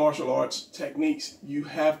all of your martial arts techniques, you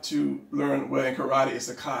have to learn, well, in karate, it's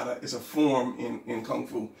a kata, it's a form in Kung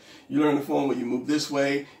Fu. You learn the form where you move this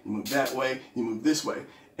way, you move that way, you move this way.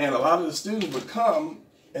 And a lot of the students would come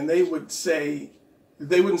and they would say,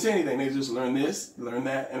 they wouldn't say anything. They just learn this, learn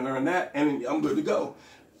that, and I'm good to go.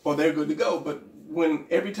 Or they're good to go. But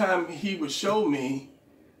every time he would show me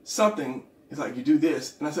something, it's like, you do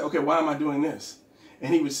this. And I said, okay, why am I doing this?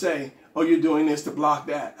 And he would say, oh, you're doing this to block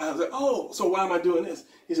that. I was like, oh, so why am I doing this?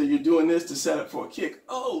 He said, you're doing this to set up for a kick.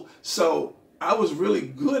 Oh, so I was really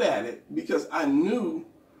good at it because I knew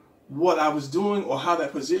what I was doing or how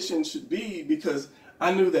that position should be, because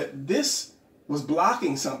I knew that this was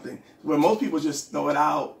blocking something, where most people just throw it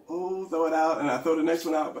out, and I throw the next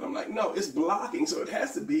one out. But I'm like, no, it's blocking, so it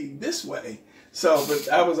has to be this way. So, but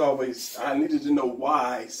I needed to know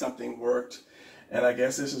why something worked. And I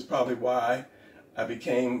guess this is probably why I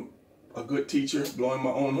became a good teacher, blowing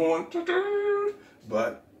my own horn.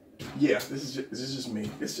 But yeah, this is just me.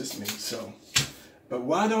 It's just me. So, but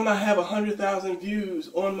why don't I have 100,000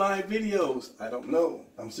 views on my videos? I don't know.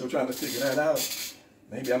 I'm still trying to figure that out.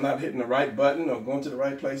 Maybe I'm not hitting the right button or going to the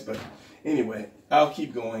right place, but anyway, I'll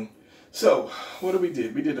keep going. So, what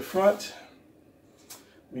did? We did the front,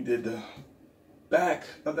 we did the back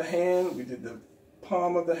of the hand, we did the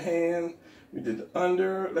palm of the hand. We did the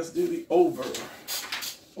under. Let's do the over.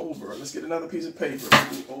 Over. Let's get another piece of paper.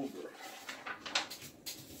 Let's do over.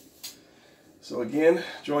 So again,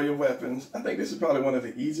 draw your weapons. I think this is probably one of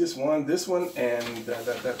the easiest ones. This one and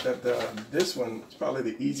this one is probably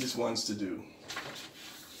the easiest ones to do.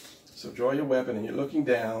 So draw your weapon and you're looking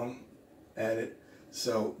down at it.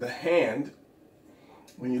 So the hand,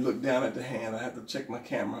 when you look down at the hand, I have to check my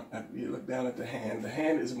camera. You look down at the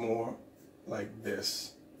hand is more like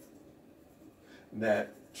this.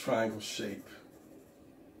 That triangle shape,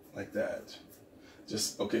 like that.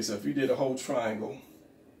 Just, okay, so if you did a whole triangle,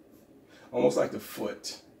 almost like the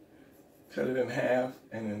foot, cut it in half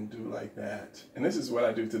and then do like that. And this is what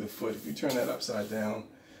I do to the foot. If you turn that upside down,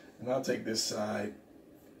 and I'll take this side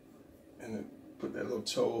and then put that little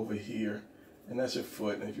toe over here, and that's your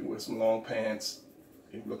foot. And if you wear some long pants,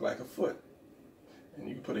 it look like a foot. And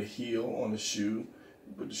you can put a heel on the shoe,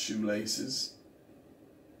 you put the shoelaces,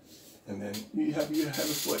 and then you have a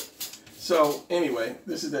foot. So anyway,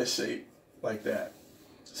 this is that shape, like that.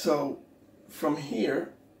 So from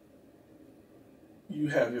here, you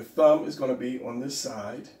have your thumb is going to be on this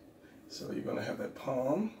side. So you're going to have that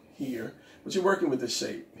palm here, but you're working with the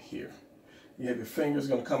shape here. You have your fingers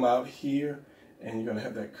going to come out here, and you're going to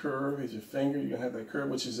have that curve. Here's your finger. You're going to have that curve,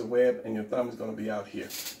 which is a web, and your thumb is going to be out here.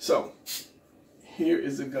 So here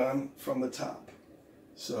is the gun from the top.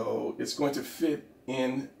 So it's going to fit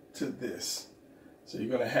into this. So you're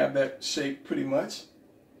going to have that shape pretty much.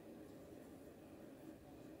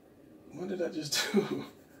 What did I just do?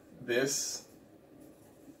 This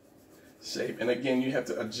shape. And again, you have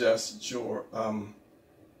to adjust your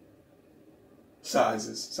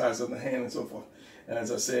size of the hand and so forth. And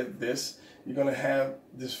as I said, this, you're going to have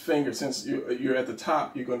this finger. Since you're at the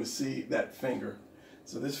top, you're going to see that finger.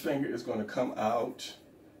 So this finger is going to come out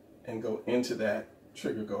and go into that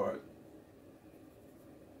trigger guard.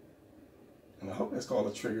 And I hope that's called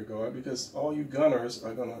a trigger guard, because all you gunners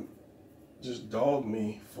are going to just dog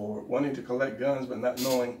me for wanting to collect guns but not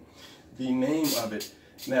knowing the name of it.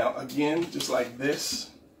 Now again, just like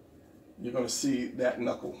this, you're going to see that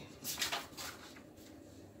knuckle.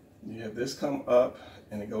 You have this come up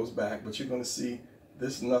and it goes back, but you're going to see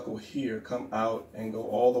this knuckle here come out and go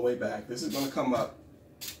all the way back. This is going to come up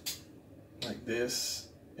like this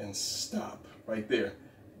and stop right there.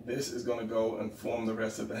 This is going to go and form the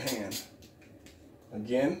rest of the hand.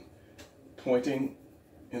 Again, pointing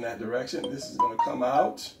in that direction. This is going to come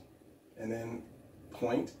out and then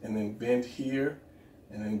point and then bend here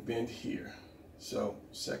and then bend here. So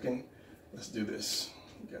second, let's do this.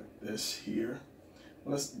 We got this here.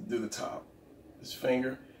 Well, let's do the top. This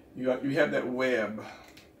finger, you have that web.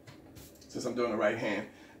 Since I'm doing the right hand,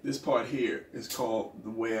 this part here is called the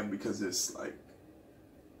web because it's like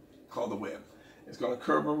called the web. It's going to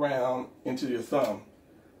curve around into your thumb.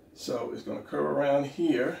 So it's going to curve around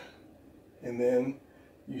here, and then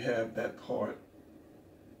you have that part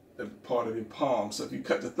of your palm. So if you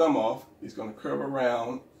cut the thumb off, it's going to curve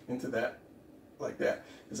around into that, like that.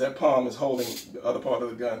 Because that palm is holding the other part of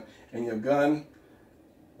the gun. And your gun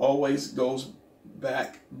always goes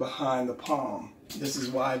back behind the palm. This is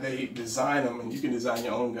why they design them, and you can design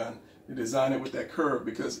your own gun. They design it with that curve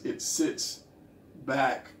because it sits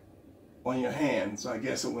back on your hand. So I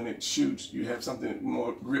guess when it shoots, you have something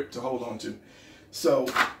more grip to hold on to. So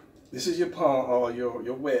this is your palm, or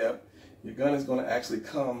your web. Your gun is going to actually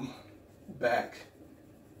come back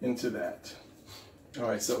into that. All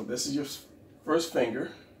right, so this is your first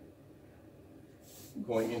finger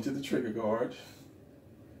going into the trigger guard.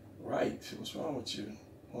 Right, what's wrong with you?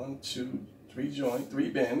 1, 2, 3 joint, 3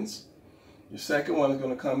 bends. Your second one is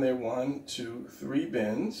going to come there, 1, 2, 3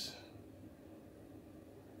 bends.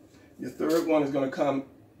 Your third one is going to come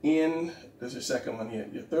in. There's your second one here.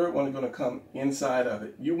 Your third one is going to come inside of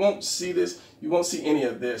it. You won't see this. You won't see any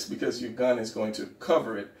of this because your gun is going to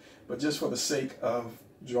cover it. But just for the sake of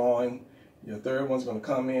drawing, your third one's going to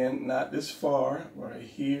come in, not this far, right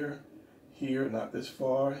here, here, not this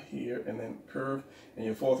far, here, and then curve. And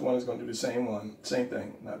your fourth one is going to do the same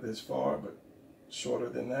thing, not this far, but shorter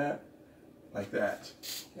than that, like that.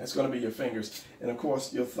 That's going to be your fingers. And of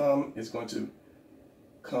course, your thumb is going to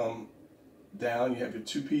come down. You have your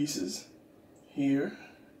 2 pieces here,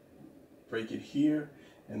 break it here,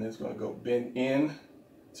 and then it's going to go bend in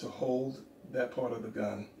to hold that part of the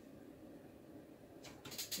gun,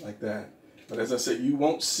 like that. But as I said, you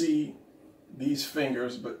won't see these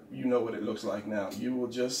fingers, but you know what it looks like now. You will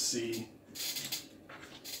just see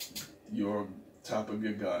your top of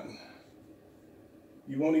your gun.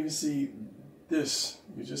 You won't even see this.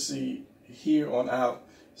 You just see here on out.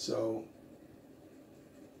 So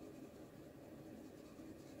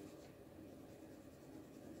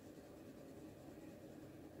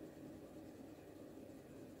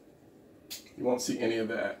You won't see any of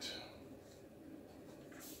that.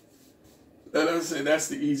 And I would say that's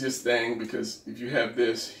the easiest thing, because if you have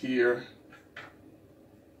this here,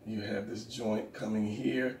 you have this joint coming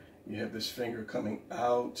here, you have this finger coming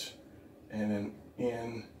out and then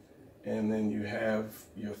in, and then you have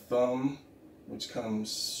your thumb, which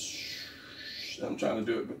comes, I'm trying to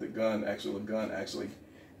do it with the gun actually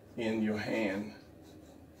in your hand.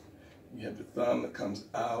 You have the thumb that comes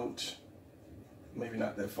out, maybe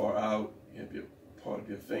not that far out. You have your part of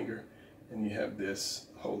your finger, and you have this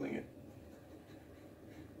holding it.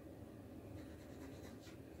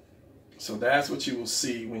 So that's what you will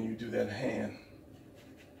see when you do that hand.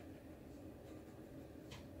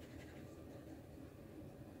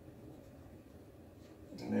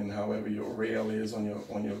 And then however your rail is on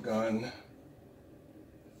your gun.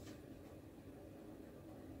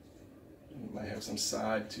 You might have some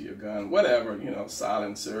side to your gun, whatever, you know,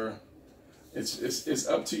 silencer. It's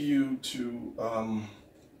up to you to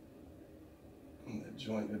the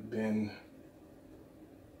joint had been.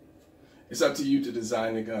 It's up to you to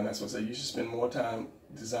design the gun. That's what I say. You should spend more time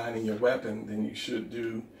designing your weapon than you should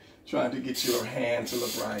do trying to get your hand to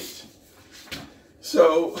look right.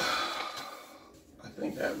 So I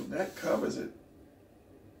think that covers it.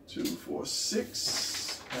 2, 4,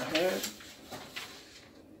 6. I had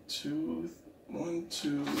 1,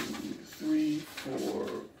 2, 3, 4,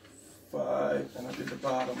 5, and I did the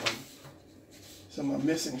bottom one. So am I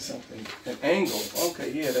missing something? An angle.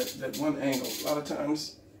 Okay, yeah, that one angle. A lot of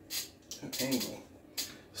times, an angle.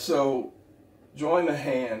 So, drawing the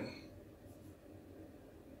hand.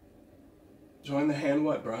 Drawing the hand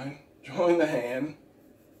what, Brian? Drawing the hand.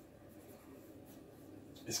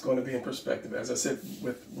 It's going to be in perspective. As I said,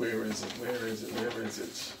 with where is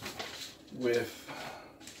it? With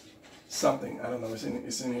something. I don't know.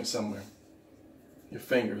 It's in here somewhere. Your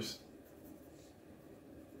fingers.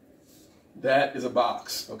 That is a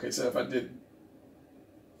box. Okay, so if I did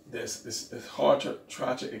this, it's hard to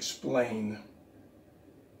try to explain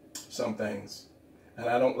some things. And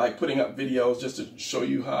I don't like putting up videos just to show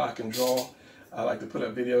you how I can draw. I like to put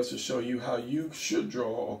up videos to show you how you should draw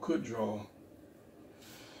or could draw.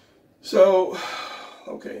 So,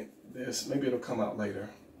 okay, maybe it'll come out later.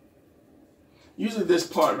 Usually this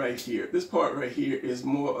part right here is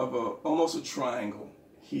more of almost a triangle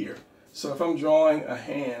here. So if I'm drawing a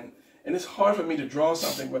hand, and it's hard for me to draw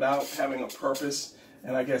something without having a purpose,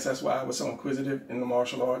 and I guess that's why I was so inquisitive in the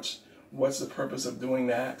martial arts. What's the purpose of doing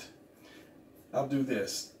that? I'll do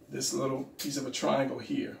this little piece of a triangle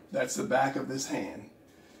here. That's the back of this hand.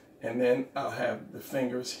 And then I'll have the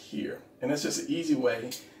fingers here. And it's just an easy way,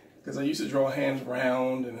 because I used to draw hands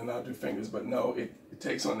round and then I'll do fingers, but no, it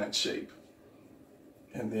takes on that shape.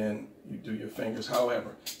 And then you do your fingers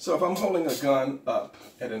however. So if I'm holding a gun up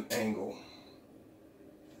at an angle,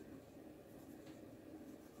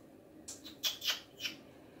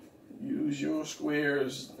 use your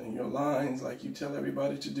squares and your lines like you tell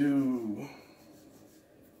everybody to do.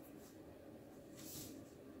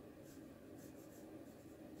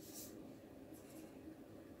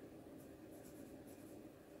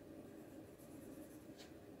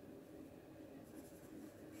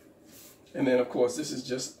 And then, of course, this is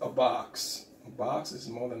just a box. A box is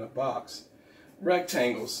more than a box.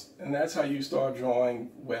 Rectangles, and that's how you start drawing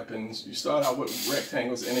weapons. You start out with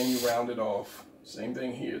rectangles and then you round it off. Same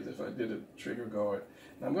thing here as if I did a trigger guard.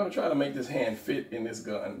 Now I'm going to try to make this hand fit in this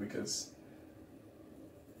gun, because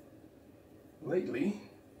lately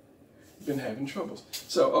I've been having troubles.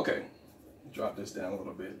 So, okay, drop this down a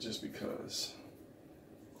little bit just because.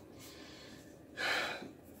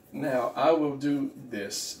 Now I will do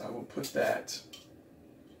this. I will put that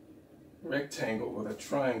rectangle or that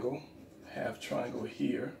triangle, half triangle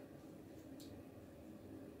here.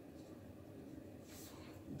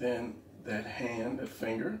 Then that hand, that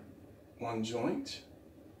finger, one joint.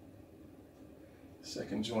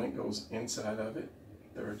 Second joint goes inside of it.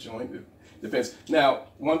 Third joint, it depends. Now,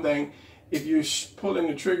 one thing, if you're pulling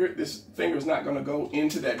the trigger, this finger is not going to go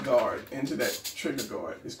into that guard, into that trigger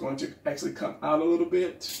guard. It's going to actually come out a little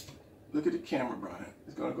bit. Look at the camera, Brian.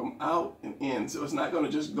 It's going to come out and in. So it's not going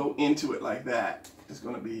to just go into it like that. It's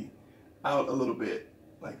going to be out a little bit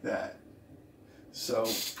like that. So,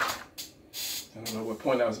 I don't know what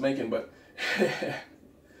point I was making, but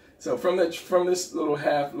so from this little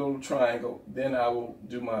triangle, then I will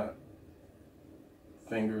do my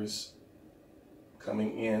fingers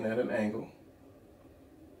coming in at an angle.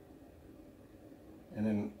 And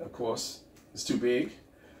then, of course, it's too big.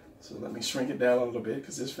 So let me shrink it down a little bit,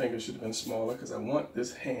 because this finger should have been smaller, because I want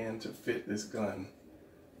this hand to fit this gun.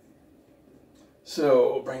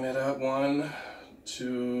 So bring that up. 1,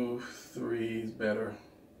 2, 3 is better.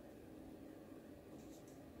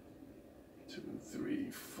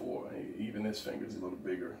 3, 4. Even this finger is a little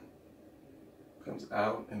bigger. Comes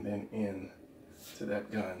out and then in to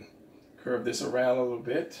that gun. Curve this around a little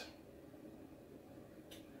bit.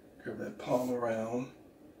 Curve that palm around.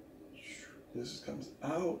 This comes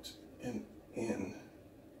out and in.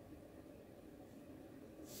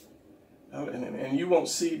 Out and in. And you won't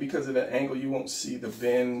see, because of that angle, you won't see the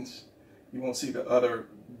bends. You won't see the other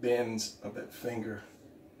bends of that finger.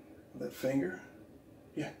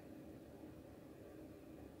 Yeah.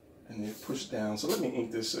 And then push down. So let me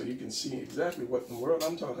ink this so you can see exactly what in the world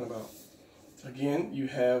I'm talking about. Again, you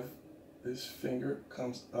have this finger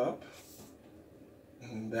comes up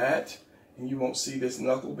and that, and you won't see this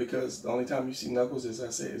knuckle, because the only time you see knuckles, as I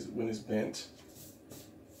say, is when it's bent.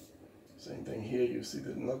 Same thing here. You see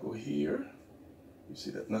the knuckle here. You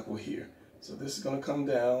see that knuckle here. So this is going to come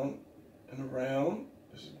down and around.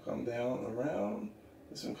 This will come down and around.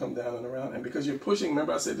 This will come down and around. And because you're pushing,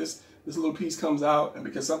 remember I said this little piece comes out, and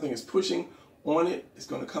because something is pushing on it, it's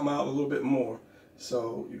going to come out a little bit more.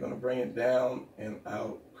 So you're going to bring it down and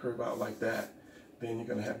out, curve out like that. Then you're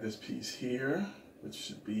going to have this piece here, which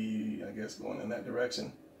should be, I guess, going in that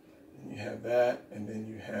direction. And you have that, and then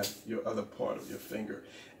you have your other part of your finger.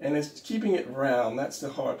 And it's keeping it round. That's the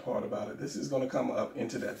hard part about it. This is going to come up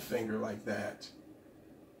into that finger like that.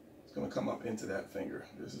 It's going to come up into that finger.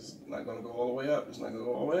 This is not going to go all the way up. It's not going to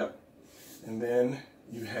go all the way up. And then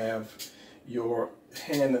you have your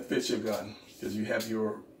hand that fits your gun, because you have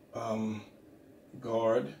your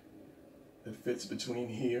guard that fits between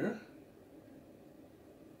here,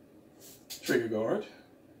 trigger guard.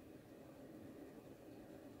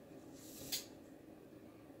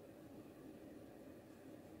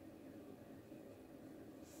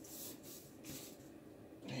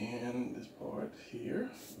 And this part here,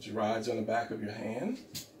 which rides on the back of your hand.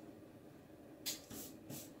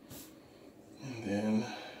 And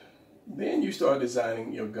then you start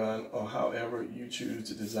designing your gun, or however you choose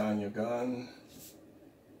to design your gun.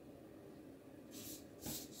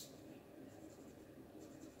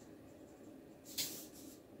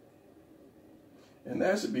 And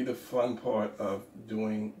that should be the fun part of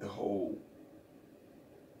doing the whole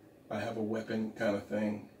I have a weapon kind of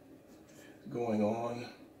thing going on.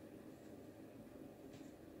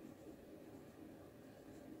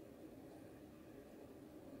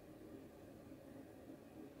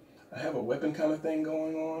 I have a weapon kind of thing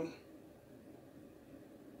going on.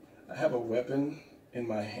 I have a weapon in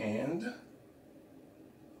my hand.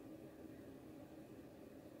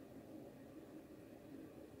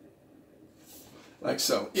 Like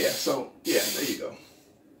so. Yeah, there you go.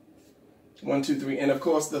 1, 2, 3. And of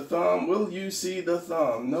course the thumb, will you see the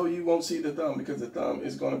thumb? No, you won't see the thumb, because the thumb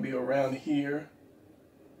is going to be around here.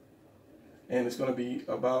 And it's going to be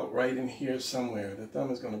about right in here somewhere. The thumb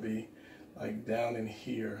is going to be like down in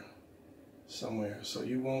here somewhere. So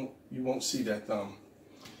you won't see that thumb.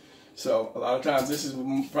 So a lot of times this is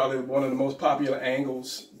probably one of the most popular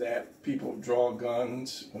angles that people draw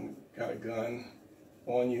guns when you've got a gun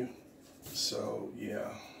on you. So yeah.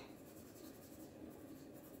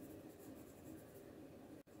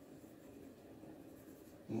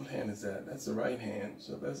 What hand is that? That's the right hand.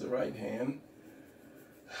 So if that's the right hand,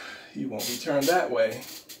 you won't be turned that way.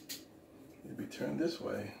 You'll be turned this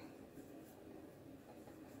way.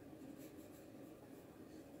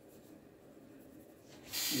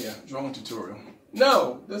 Yeah, drawing tutorial.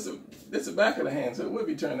 No, that's the back of the hand, so it would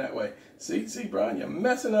be turned that way. See, Brian, you're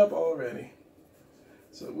messing up already.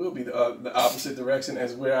 So it will be the opposite direction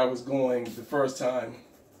as where I was going the first time,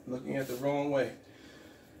 looking at the wrong way.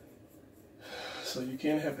 So you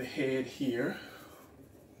can have the head here,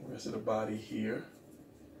 the rest of the body here,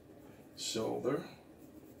 shoulder,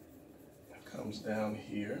 comes down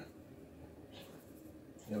here,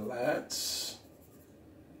 your lats,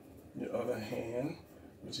 your other hand,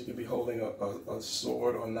 which you could be holding a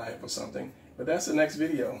sword or a knife or something. But that's the next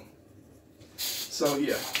video. So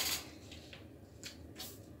yeah.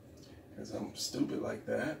 Because I'm stupid like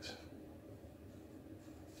that.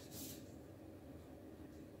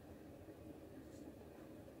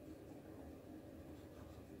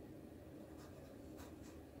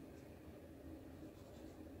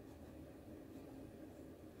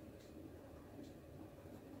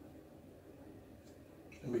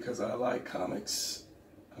 And because I like comics,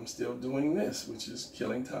 I'm still doing this, which is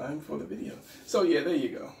killing time for the video. So yeah, there you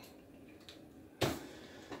go.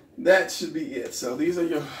 That should be it. So these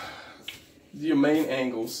are your main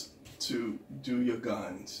angles to do your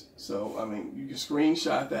guns. So I mean, you can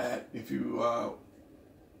screenshot that if you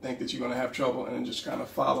think that you're going to have trouble, and then just kind of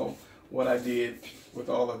follow what I did with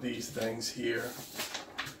all of these things here,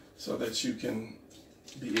 so that you can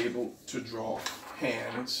be able to draw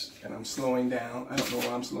hands, and I'm slowing down. I don't know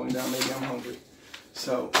why I'm slowing down. Maybe I'm hungry.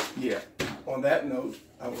 So yeah, on that note,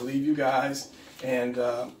 I will leave you guys, and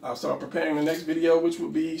I'll start preparing the next video, which will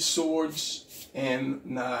be swords and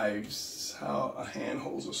knives, how a hand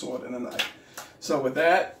holds a sword and a knife. So with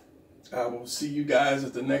that, I will see you guys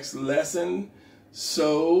at the next lesson.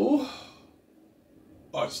 So,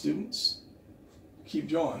 art students, keep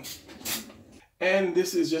drawing. And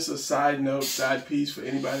this is just a side note, side piece for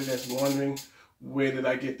anybody that's wondering, where did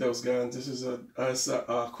I get those guns? This is a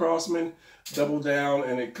Crosman double down,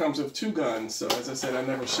 and it comes with 2 guns. So as I said, I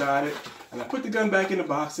never shot it, and I put the gun back in the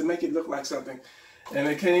box to make it look like something. And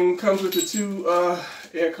it comes with the 2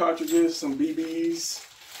 air cartridges, some BBs,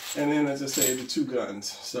 and then, as I say, the 2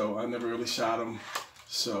 guns. So I never really shot them.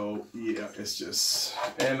 So yeah, it's just,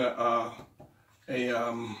 and a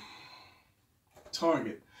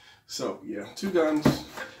target. So yeah, 2 guns,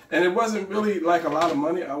 and it wasn't really like a lot of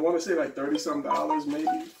money. I want to say like $30-some, maybe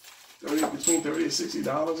between $30 and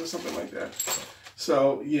 $60 or something like that.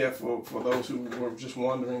 So yeah, for those who were just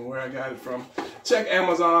wondering where I got it from, check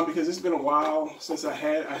Amazon, because it's been a while since I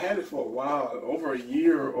had it for a while, over a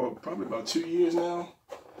year or probably about 2 years now.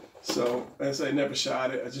 So as I never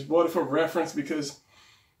shot it, I just bought it for reference, because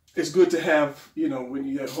it's good to have, you know, when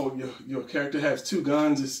you hold your character has 2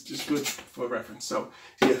 guns, it's just good for reference. So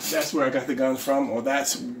yeah, that's where I got the gun from, or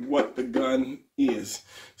that's what the gun is.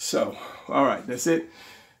 So all right, that's it.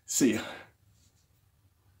 See ya.